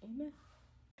 Amen.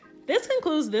 This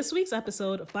concludes this week's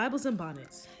episode of Bibles and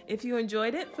Bonnets. If you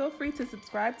enjoyed it, feel free to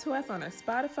subscribe to us on our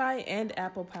Spotify and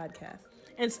Apple Podcasts.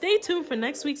 And stay tuned for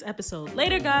next week's episode.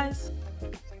 Later, guys.